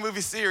our At the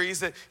Movie series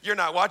that you're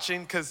not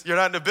watching because you're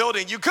not in the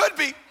building, you could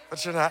be,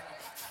 but you're not.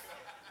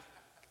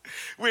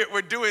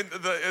 We're doing,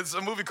 it's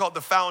a movie called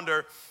The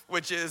Founder,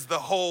 which is the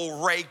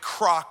whole Ray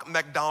Kroc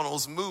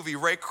McDonald's movie.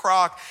 Ray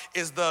Kroc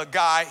is the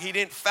guy, he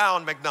didn't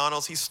found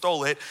McDonald's, he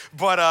stole it,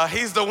 but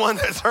he's the one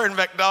that turned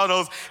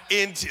McDonald's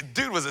into,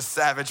 dude was a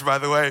savage, by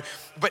the way,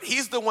 but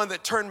he's the one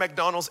that turned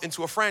McDonald's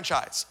into a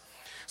franchise.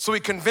 So he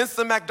convinced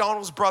the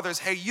McDonald's brothers,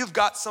 hey, you've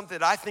got something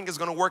that I think is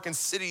gonna work in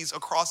cities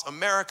across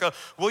America.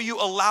 Will you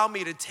allow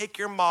me to take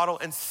your model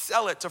and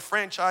sell it to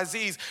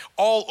franchisees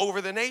all over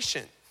the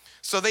nation?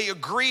 So they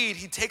agreed.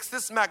 He takes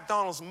this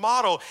McDonald's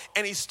model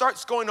and he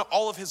starts going to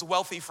all of his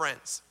wealthy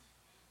friends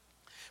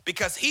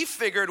because he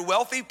figured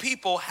wealthy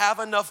people have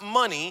enough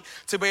money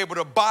to be able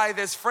to buy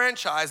this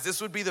franchise.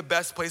 This would be the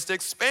best place to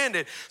expand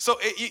it. So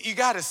you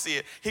got to see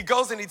it. He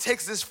goes and he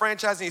takes this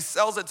franchise and he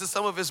sells it to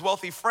some of his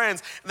wealthy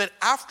friends. And then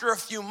after a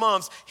few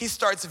months, he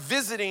starts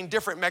visiting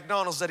different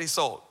McDonald's that he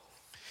sold.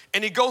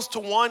 And he goes to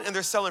one and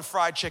they're selling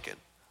fried chicken.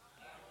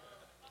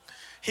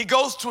 He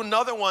goes to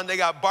another one, they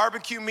got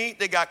barbecue meat,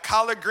 they got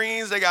collard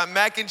greens, they got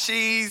mac and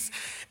cheese.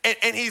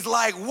 And he's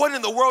like, what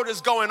in the world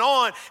is going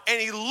on? And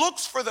he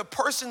looks for the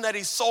person that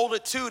he sold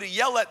it to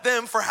yell at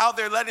them for how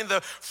they're letting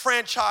the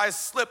franchise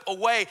slip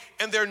away,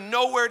 and they're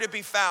nowhere to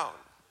be found.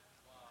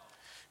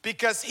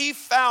 Because he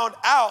found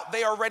out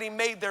they already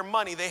made their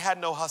money, they had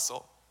no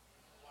hustle.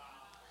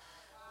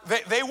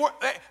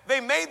 They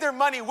made their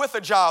money with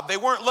a job, they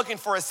weren't looking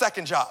for a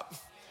second job.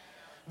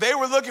 They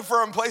were looking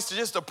for a place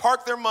to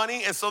park their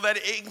money and so that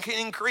it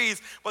can increase,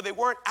 but they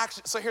weren't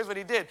actually. So here's what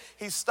he did.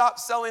 He stopped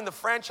selling the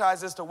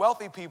franchises to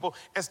wealthy people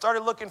and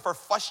started looking for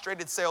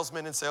frustrated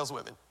salesmen and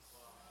saleswomen.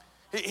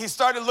 He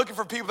started looking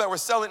for people that were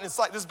selling. It's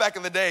like this back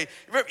in the day.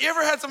 You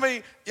ever had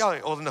somebody, y'all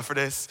ain't old enough for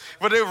this,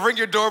 but they would ring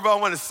your doorbell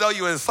and want to sell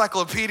you an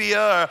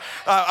encyclopedia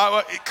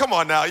or, come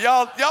on now.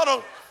 Y'all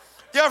don't,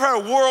 you ever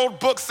heard a World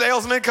Book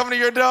salesman coming to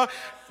your door?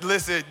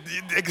 Listen,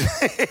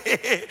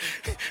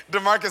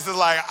 DeMarcus is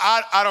like,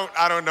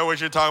 I don't know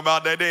what you're talking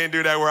about. They didn't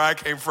do that where I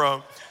came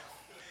from.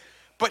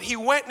 But he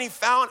went and he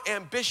found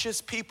ambitious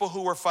people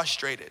who were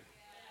frustrated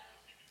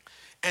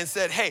and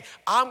said, hey,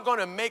 I'm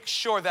gonna make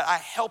sure that I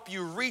help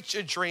you reach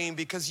a dream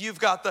because you've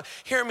got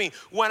hear me,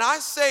 when I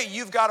say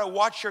you've gotta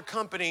watch your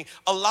company,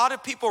 a lot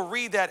of people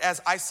read that as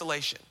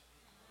isolation.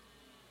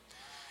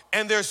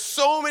 And there's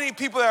so many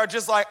people that are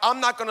just like, I'm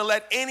not gonna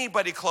let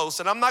anybody close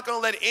and I'm not gonna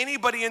let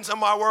anybody into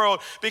my world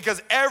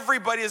because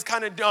everybody is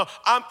kind of dumb.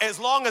 As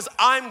long as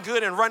I'm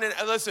good and running,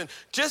 and listen,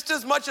 just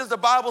as much as the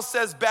Bible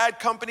says bad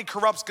company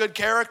corrupts good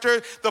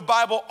character, the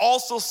Bible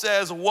also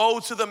says, woe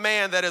to the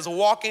man that is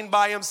walking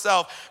by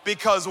himself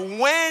because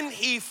when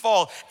he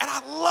falls, and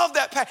I love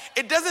that,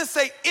 it doesn't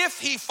say if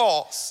he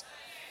falls.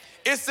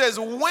 It says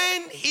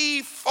when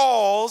he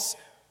falls,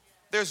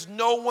 there's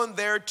no one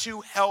there to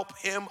help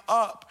him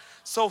up.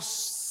 So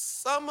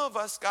some of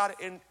us got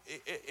to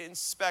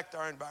inspect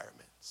our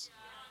environments.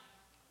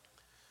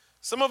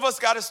 Some of us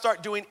got to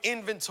start doing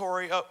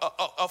inventory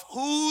of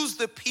who's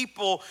the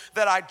people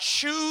that I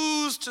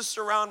choose to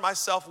surround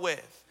myself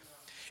with.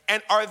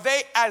 And are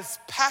they as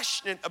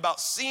passionate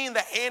about seeing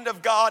the hand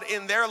of God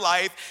in their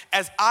life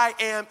as I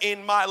am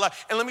in my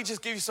life? And let me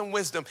just give you some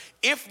wisdom.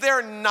 If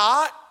they're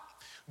not,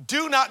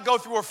 do not go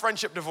through a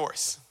friendship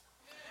divorce.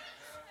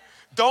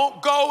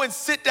 Don't go and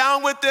sit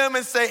down with them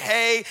and say,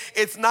 hey,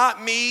 it's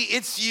not me,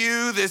 it's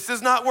you, this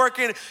is not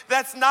working.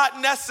 That's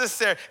not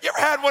necessary. You ever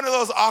had one of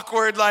those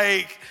awkward,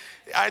 they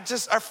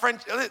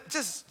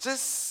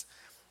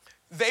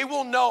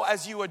will know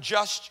as you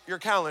adjust your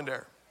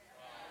calendar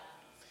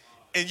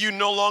and you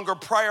no longer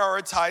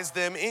prioritize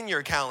them in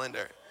your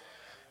calendar.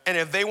 And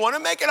if they want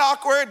to make it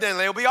awkward, then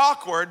they'll be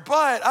awkward.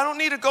 But I don't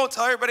need to go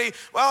tell everybody,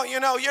 well, you're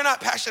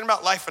not passionate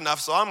about life enough,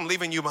 so I'm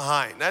leaving you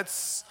behind.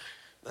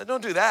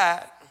 Don't do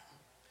that.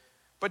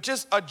 But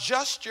just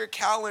adjust your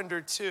calendar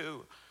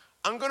too.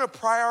 I'm gonna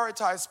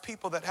prioritize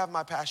people that have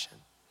my passion.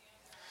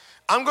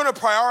 I'm gonna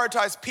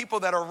prioritize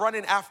people that are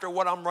running after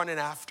what I'm running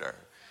after.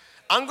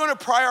 I'm gonna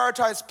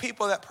prioritize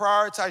people that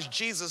prioritize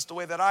Jesus the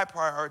way that I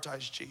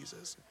prioritize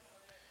Jesus.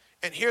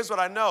 And here's what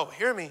I know,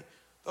 hear me,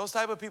 those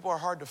type of people are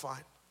hard to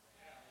find.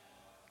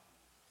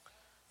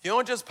 You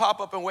don't just pop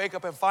up and wake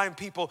up and find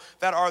people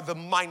that are the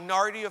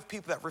minority of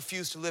people that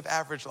refuse to live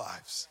average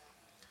lives.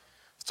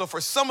 So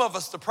for some of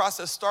us, the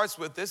process starts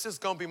with, this is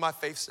gonna be my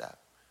faith step.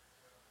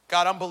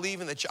 God, I'm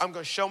believing that I'm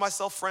gonna show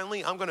myself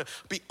friendly. I'm gonna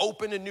be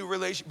open to new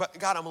relationships. But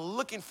God, I'm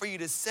looking for you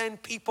to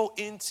send people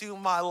into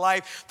my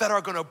life that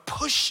are gonna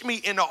push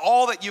me into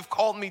all that you've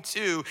called me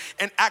to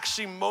and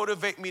actually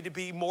motivate me to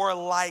be more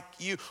like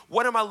you.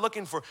 What am I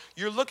looking for?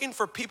 You're looking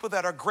for people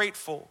that are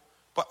grateful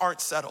but aren't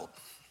settled.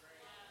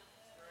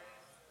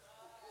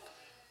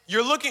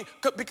 You're looking,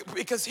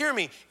 because hear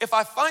me, if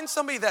I find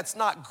somebody that's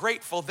not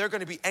grateful, they're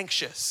gonna be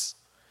anxious.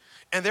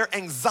 And their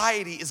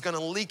anxiety is gonna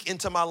leak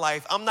into my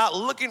life. I'm not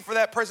looking for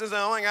that person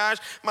saying, oh my gosh,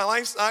 my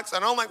life sucks, I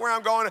don't like where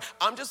I'm going.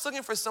 I'm just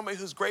looking for somebody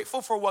who's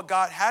grateful for what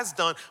God has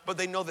done, but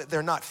they know that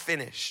they're not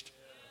finished.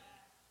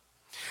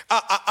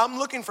 I'm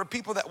looking for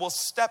people that will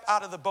step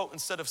out of the boat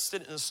instead of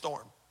sit in a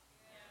storm.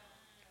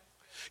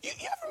 You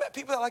ever met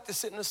people that like to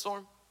sit in a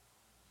storm?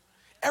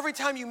 Every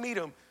time you meet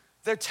them,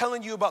 they're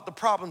telling you about the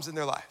problems in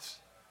their lives.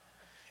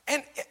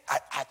 And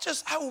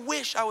I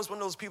wish I was one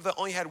of those people that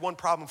only had one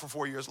problem for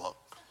 4 years long.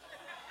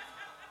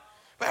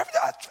 But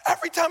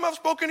every time I've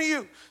spoken to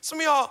you, some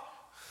of y'all,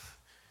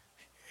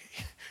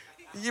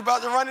 you're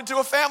about to run into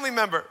a family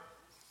member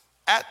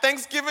at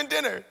Thanksgiving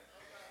dinner,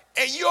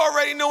 and you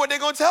already know what they're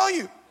gonna tell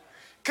you,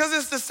 because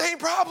it's the same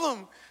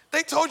problem.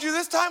 They told you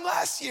this time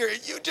last year,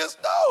 and you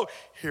just know.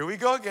 Here we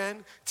go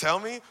again. Tell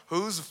me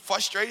who's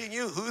frustrating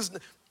you,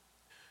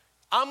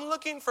 I'm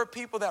looking for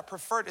people that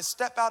prefer to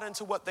step out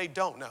into what they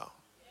don't know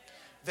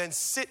than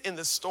sit in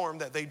the storm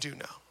that they do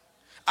know.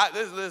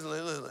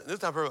 Listen, this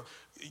time,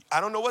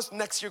 I don't know what's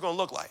next year gonna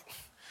look like.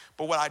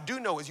 But what I do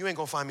know is you ain't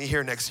gonna find me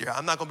here next year.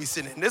 I'm not gonna be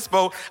sitting in this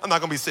boat. I'm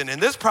not gonna be sitting in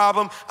this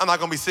problem. I'm not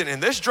gonna be sitting in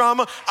this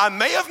drama. I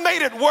may have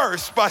made it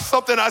worse by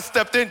something I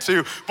stepped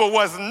into, but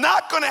what's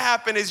not gonna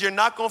happen is you're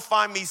not gonna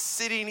find me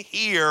sitting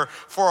here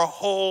for a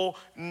whole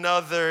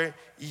nother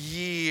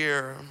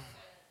year.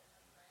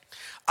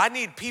 I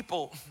need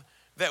people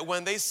that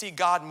when they see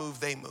God move,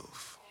 they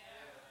move.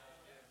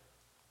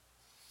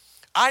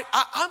 I'm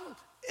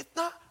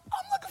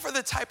looking for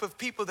the type of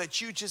people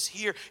that you just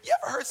hear. You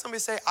ever heard somebody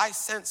say, I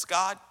sense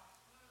God?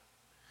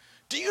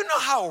 Do you know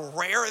how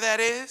rare that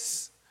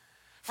is?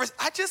 First,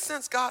 I just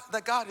sense God,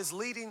 that God is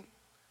leading.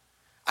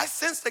 I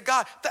sense that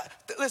God,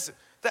 listen,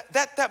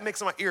 that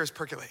makes my ears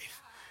percolate.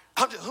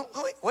 I'm just,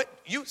 what?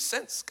 You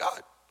sense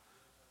God?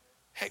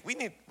 Hey, we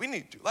need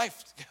to do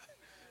life together.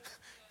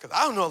 Because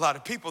I don't know a lot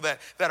of people that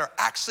are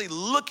actually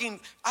looking.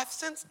 I've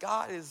sensed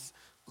God is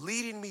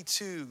leading me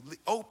to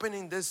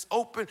opening this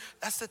open.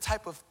 That's the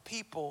type of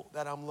people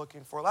that I'm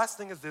looking for. Last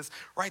thing is this,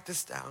 write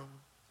this down.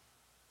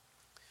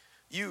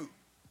 You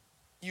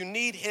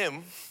need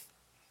him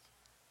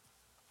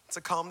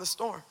to calm the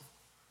storm.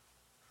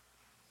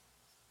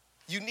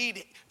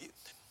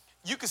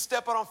 You can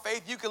step out on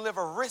faith. You can live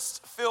a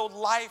risk-filled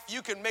life.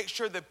 You can make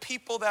sure the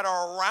people that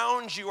are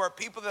around you are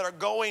people that are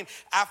going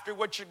after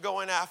what you're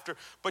going after.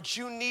 But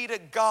you need a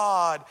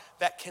God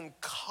that can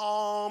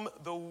calm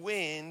the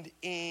wind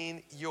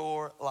in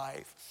your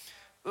life.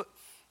 Look,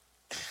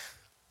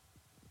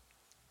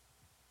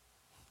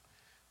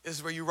 this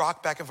is where you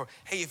rock back and forth.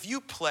 Hey, if you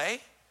play,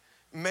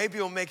 maybe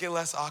it'll make it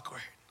less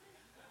awkward.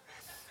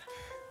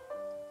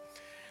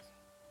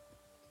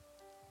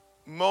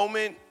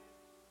 Moment,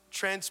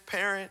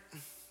 transparent.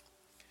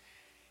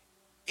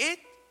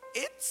 It's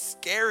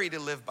scary to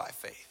live by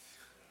faith.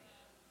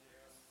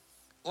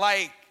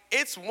 Like,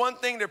 it's one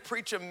thing to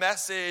preach a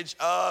message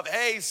of,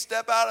 hey,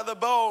 step out of the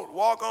boat,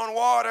 walk on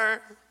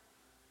water.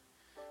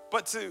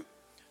 But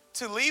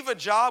to leave a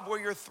job where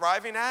you're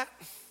thriving at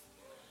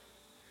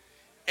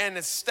and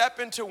to step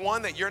into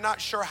one that you're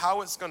not sure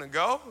how it's gonna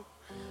go,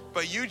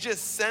 but you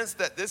just sense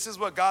that this is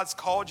what God's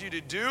called you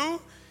to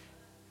do,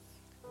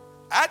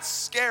 that's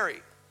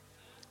scary.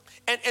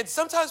 And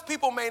sometimes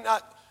people may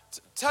not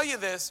tell you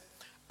this.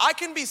 I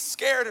can be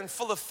scared and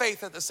full of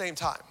faith at the same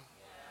time.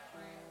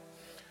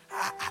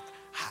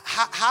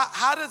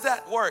 How does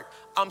that work?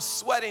 I'm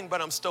sweating,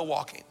 but I'm still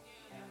walking.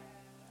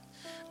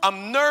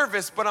 I'm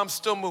nervous, but I'm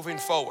still moving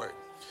forward.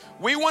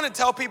 We want to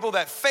tell people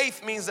that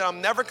faith means that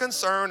I'm never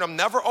concerned, I'm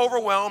never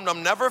overwhelmed,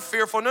 I'm never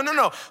fearful.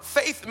 No.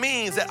 Faith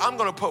means that I'm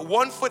going to put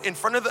one foot in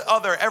front of the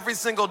other every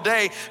single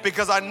day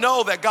because I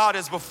know that God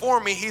is before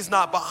me, he's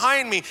not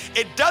behind me.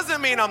 It doesn't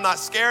mean I'm not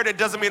scared. It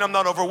doesn't mean I'm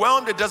not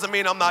overwhelmed. It doesn't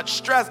mean I'm not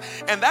stressed.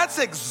 And that's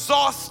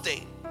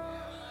exhausting.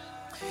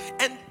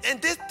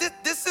 And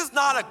this is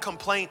not a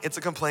complaint. It's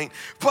a complaint.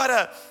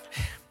 But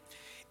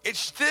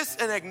it's this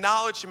an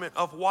acknowledgement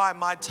of why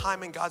my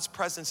time in God's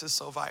presence is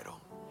so vital.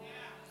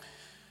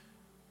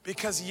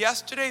 Because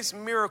yesterday's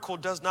miracle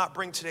does not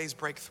bring today's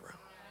breakthrough.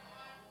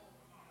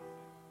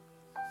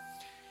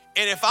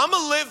 And if I'm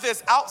gonna live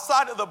this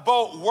outside of the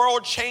boat,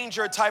 world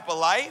changer type of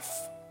life,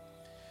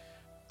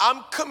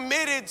 I'm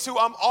committed to,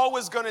 I'm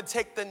always gonna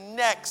take the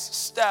next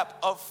step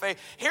of faith.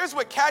 Here's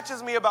what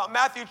catches me about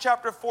Matthew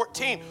chapter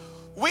 14.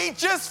 We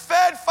just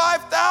fed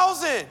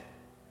 5,000.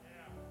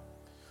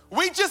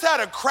 We just had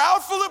a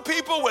crowd full of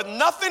people with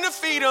nothing to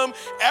feed them.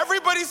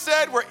 Everybody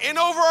said we're in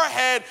over our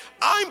head.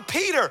 I'm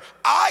Peter.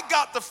 I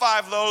got the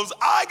 5 loaves.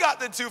 I got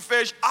the 2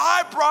 fish.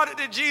 I brought it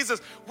to Jesus.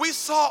 We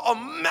saw a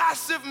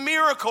massive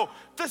miracle.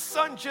 The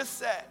son just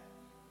said.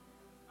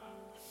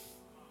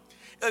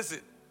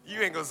 Listen,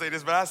 you ain't gonna say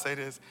this, but I say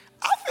this.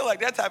 I feel like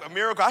that type of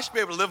miracle, I should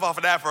be able to live off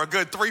of that for a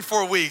good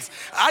 3-4 weeks.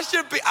 I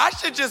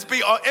should just be,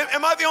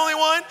 am I the only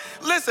one?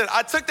 Listen,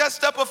 I took that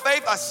step of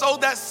faith, I sowed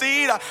that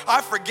seed,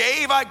 I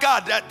forgave,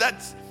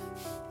 that's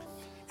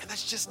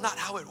just not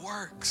how it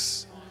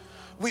works.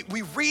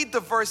 We read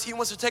the verse, he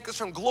wants to take us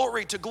from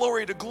glory to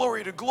glory to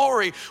glory to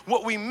glory.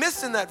 What we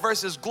miss in that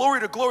verse is glory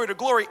to glory to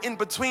glory. In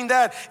between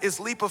that is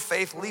leap of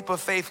faith, leap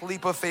of faith,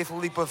 leap of faith,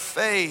 leap of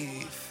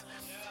faith.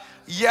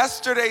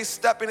 Yesterday,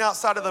 stepping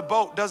outside of the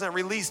boat doesn't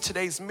release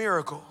today's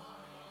miracle.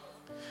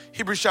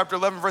 Hebrews chapter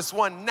 11, verse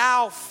 1,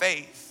 now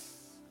faith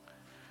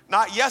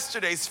Not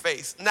yesterday's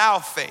faith, now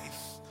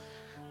faith.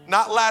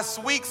 Not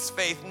last week's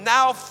faith,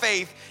 now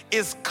faith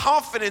is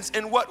confidence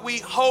in what we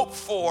hope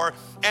for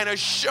and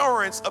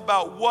assurance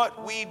about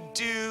what we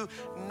do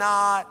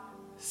not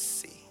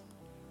see.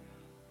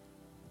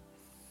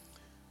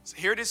 So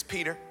here it is,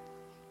 Peter.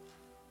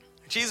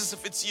 Jesus,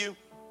 if it's you,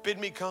 bid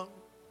me come.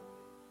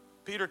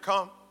 Peter,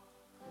 come.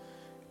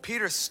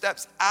 Peter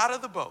steps out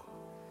of the boat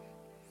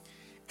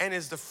and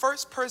is the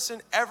first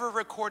person ever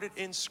recorded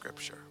in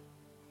Scripture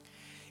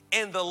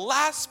and the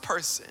last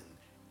person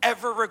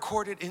ever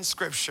recorded in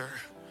Scripture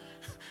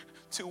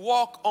to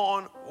walk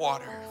on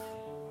water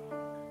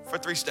for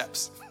 3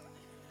 steps.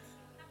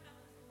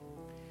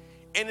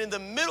 And in the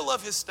middle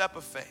of his step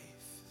of faith,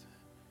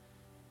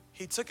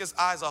 he took his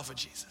eyes off of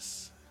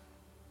Jesus.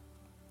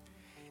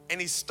 And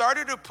he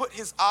started to put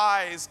his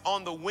eyes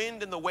on the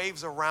wind and the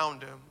waves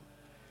around him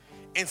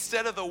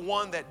instead of the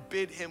one that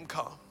bid him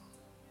come.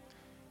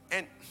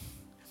 And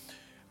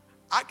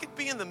I could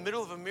be in the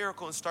middle of a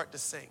miracle and start to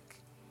sink.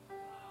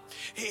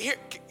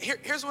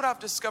 Here's what I've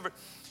discovered.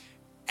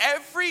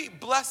 Every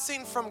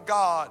blessing from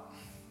God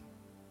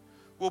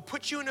will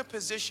put you in a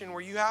position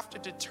where you have to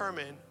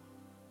determine,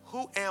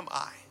 who am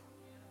I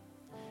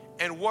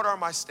and what are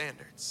my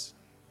standards?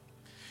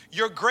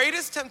 Your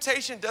greatest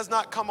temptation does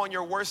not come on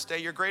your worst day.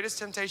 Your greatest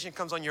temptation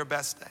comes on your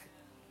best day.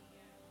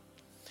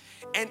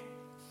 And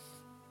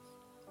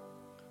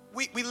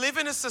we live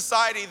in a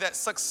society that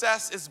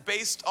success is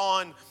based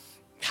on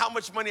how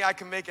much money I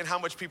can make and how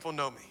much people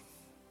know me.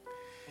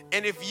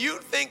 And if you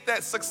think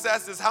that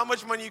success is how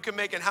much money you can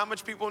make and how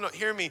much people know,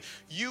 hear me,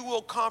 you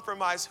will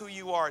compromise who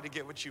you are to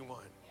get what you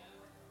want.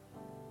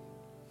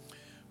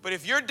 But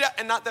if you're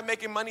and not that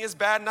making money is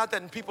bad, not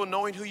that people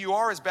knowing who you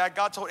are is bad.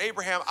 God told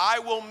Abraham, I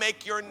will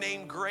make your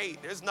name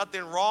great. There's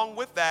nothing wrong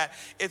with that.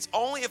 It's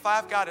only if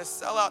I've got to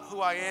sell out who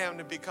I am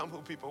to become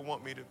who people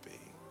want me to be.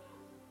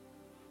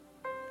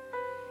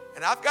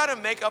 And I've got to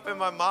make up in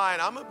my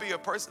mind, I'm going to be a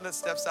person that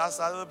steps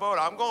outside of the boat.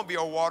 I'm going to be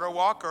a water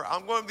walker.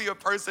 I'm going to be a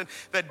person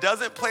that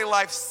doesn't play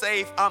life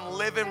safe. I'm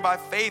living by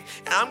faith.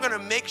 And I'm going to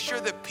make sure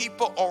that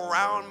people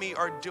around me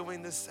are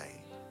doing the same.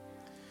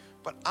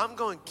 But I'm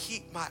going to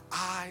keep my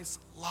eyes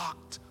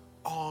locked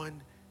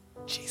on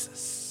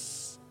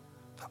Jesus,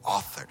 the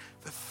author,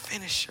 the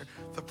finisher,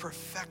 the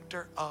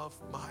perfecter of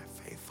my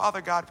faith.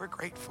 Father God, we're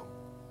grateful.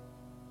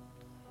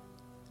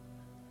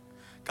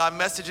 God,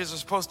 messages are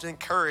supposed to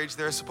encourage.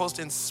 They're supposed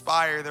to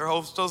inspire. They're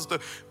supposed to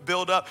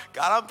build up.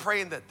 God, I'm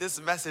praying that this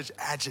message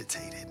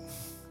agitated.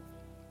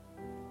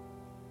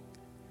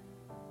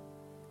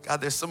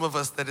 God, there's some of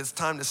us that it's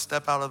time to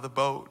step out of the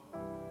boat.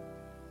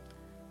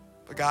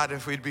 But God,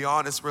 if we'd be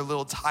honest, we're a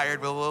little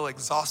tired. We're a little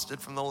exhausted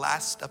from the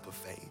last step of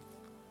faith.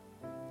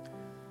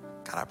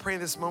 God, I pray in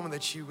this moment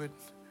that you would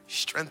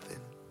strengthen,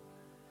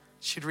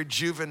 that you'd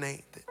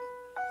rejuvenate,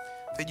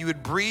 that you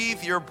would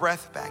breathe your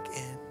breath back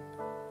in.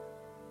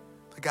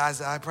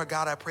 Guys,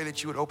 God, I pray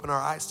that you would open our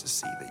eyes to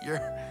see that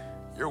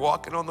you're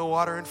walking on the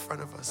water in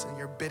front of us and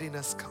you're bidding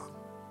us come.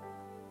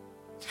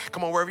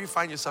 Come on, wherever you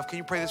find yourself, can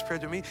you pray this prayer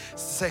to me?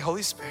 Say,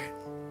 Holy Spirit,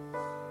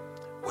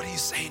 what are you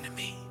saying to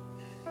me?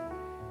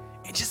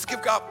 And just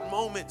give God a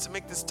moment to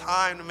make this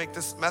time, to make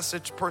this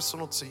message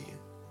personal to you.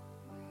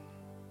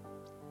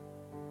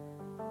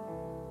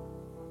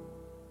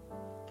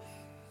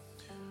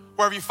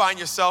 Wherever you find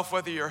yourself,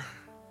 whether you're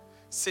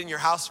sitting in your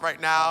house right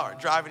now or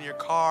driving your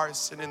car or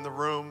sitting in the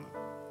room,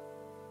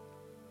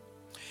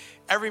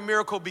 every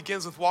miracle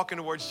begins with walking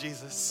towards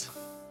Jesus.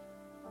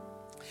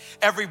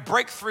 Every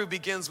breakthrough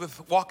begins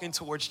with walking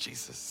towards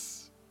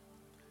Jesus.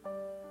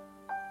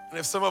 And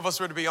if some of us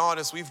were to be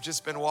honest, we've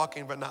just been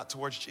walking but not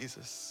towards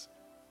Jesus.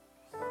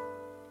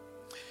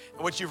 And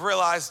what you've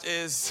realized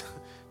is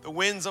the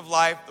winds of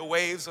life, the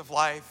waves of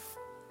life,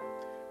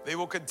 they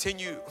will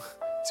continue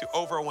to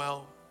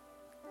overwhelm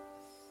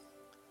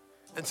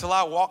until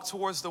I walk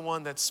towards the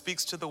one that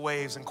speaks to the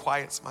waves and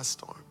quiets my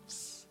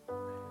storms.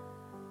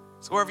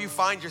 So wherever you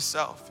find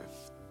yourself,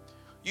 if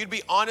you'd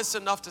be honest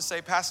enough to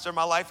say, Pastor,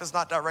 my life is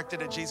not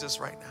directed at Jesus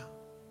right now.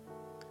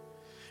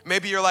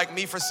 Maybe you're like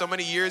me for so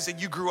many years and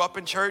you grew up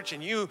in church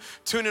and you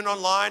tune in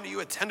online,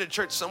 you attended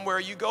church somewhere,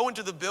 you go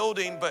into the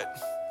building, but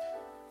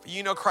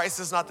you know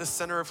Christ is not the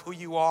center of who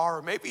you are.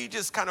 Or maybe you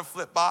just kind of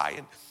flip by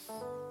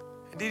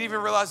and didn't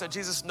even realize that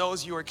Jesus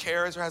knows you or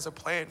cares or has a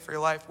plan for your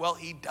life. Well,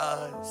 he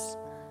does.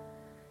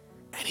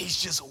 And he's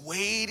just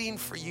waiting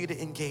for you to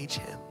engage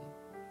him.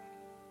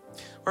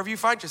 Wherever you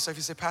find yourself,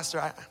 you say,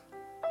 Pastor,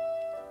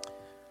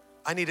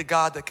 I need a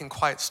God that can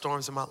quiet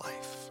storms in my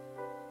life.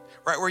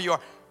 Right where you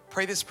are,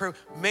 pray this prayer,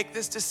 make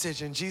this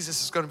decision.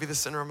 Jesus is going to be the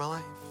center of my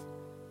life.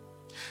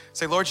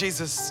 Say, Lord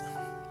Jesus,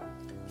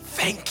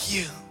 thank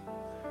you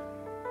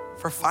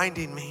for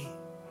finding me,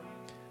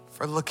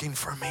 for looking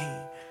for me,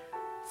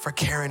 for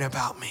caring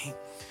about me.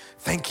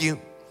 Thank you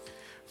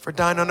for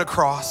dying on the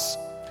cross,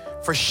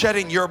 for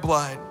shedding your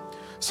blood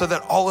so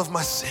that all of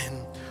my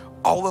sin,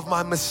 all of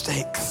my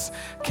mistakes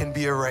can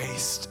be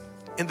erased.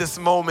 In this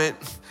moment,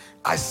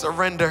 I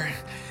surrender.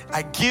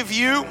 I give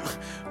you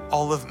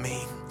all of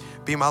me.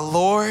 Be my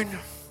Lord,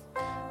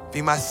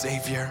 be my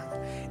Savior,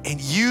 and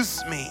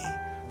use me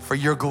for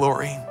your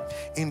glory.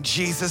 In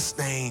Jesus'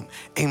 name,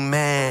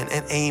 amen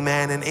and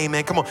amen and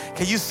amen. Come on,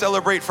 can you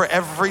celebrate for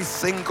every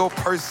single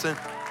person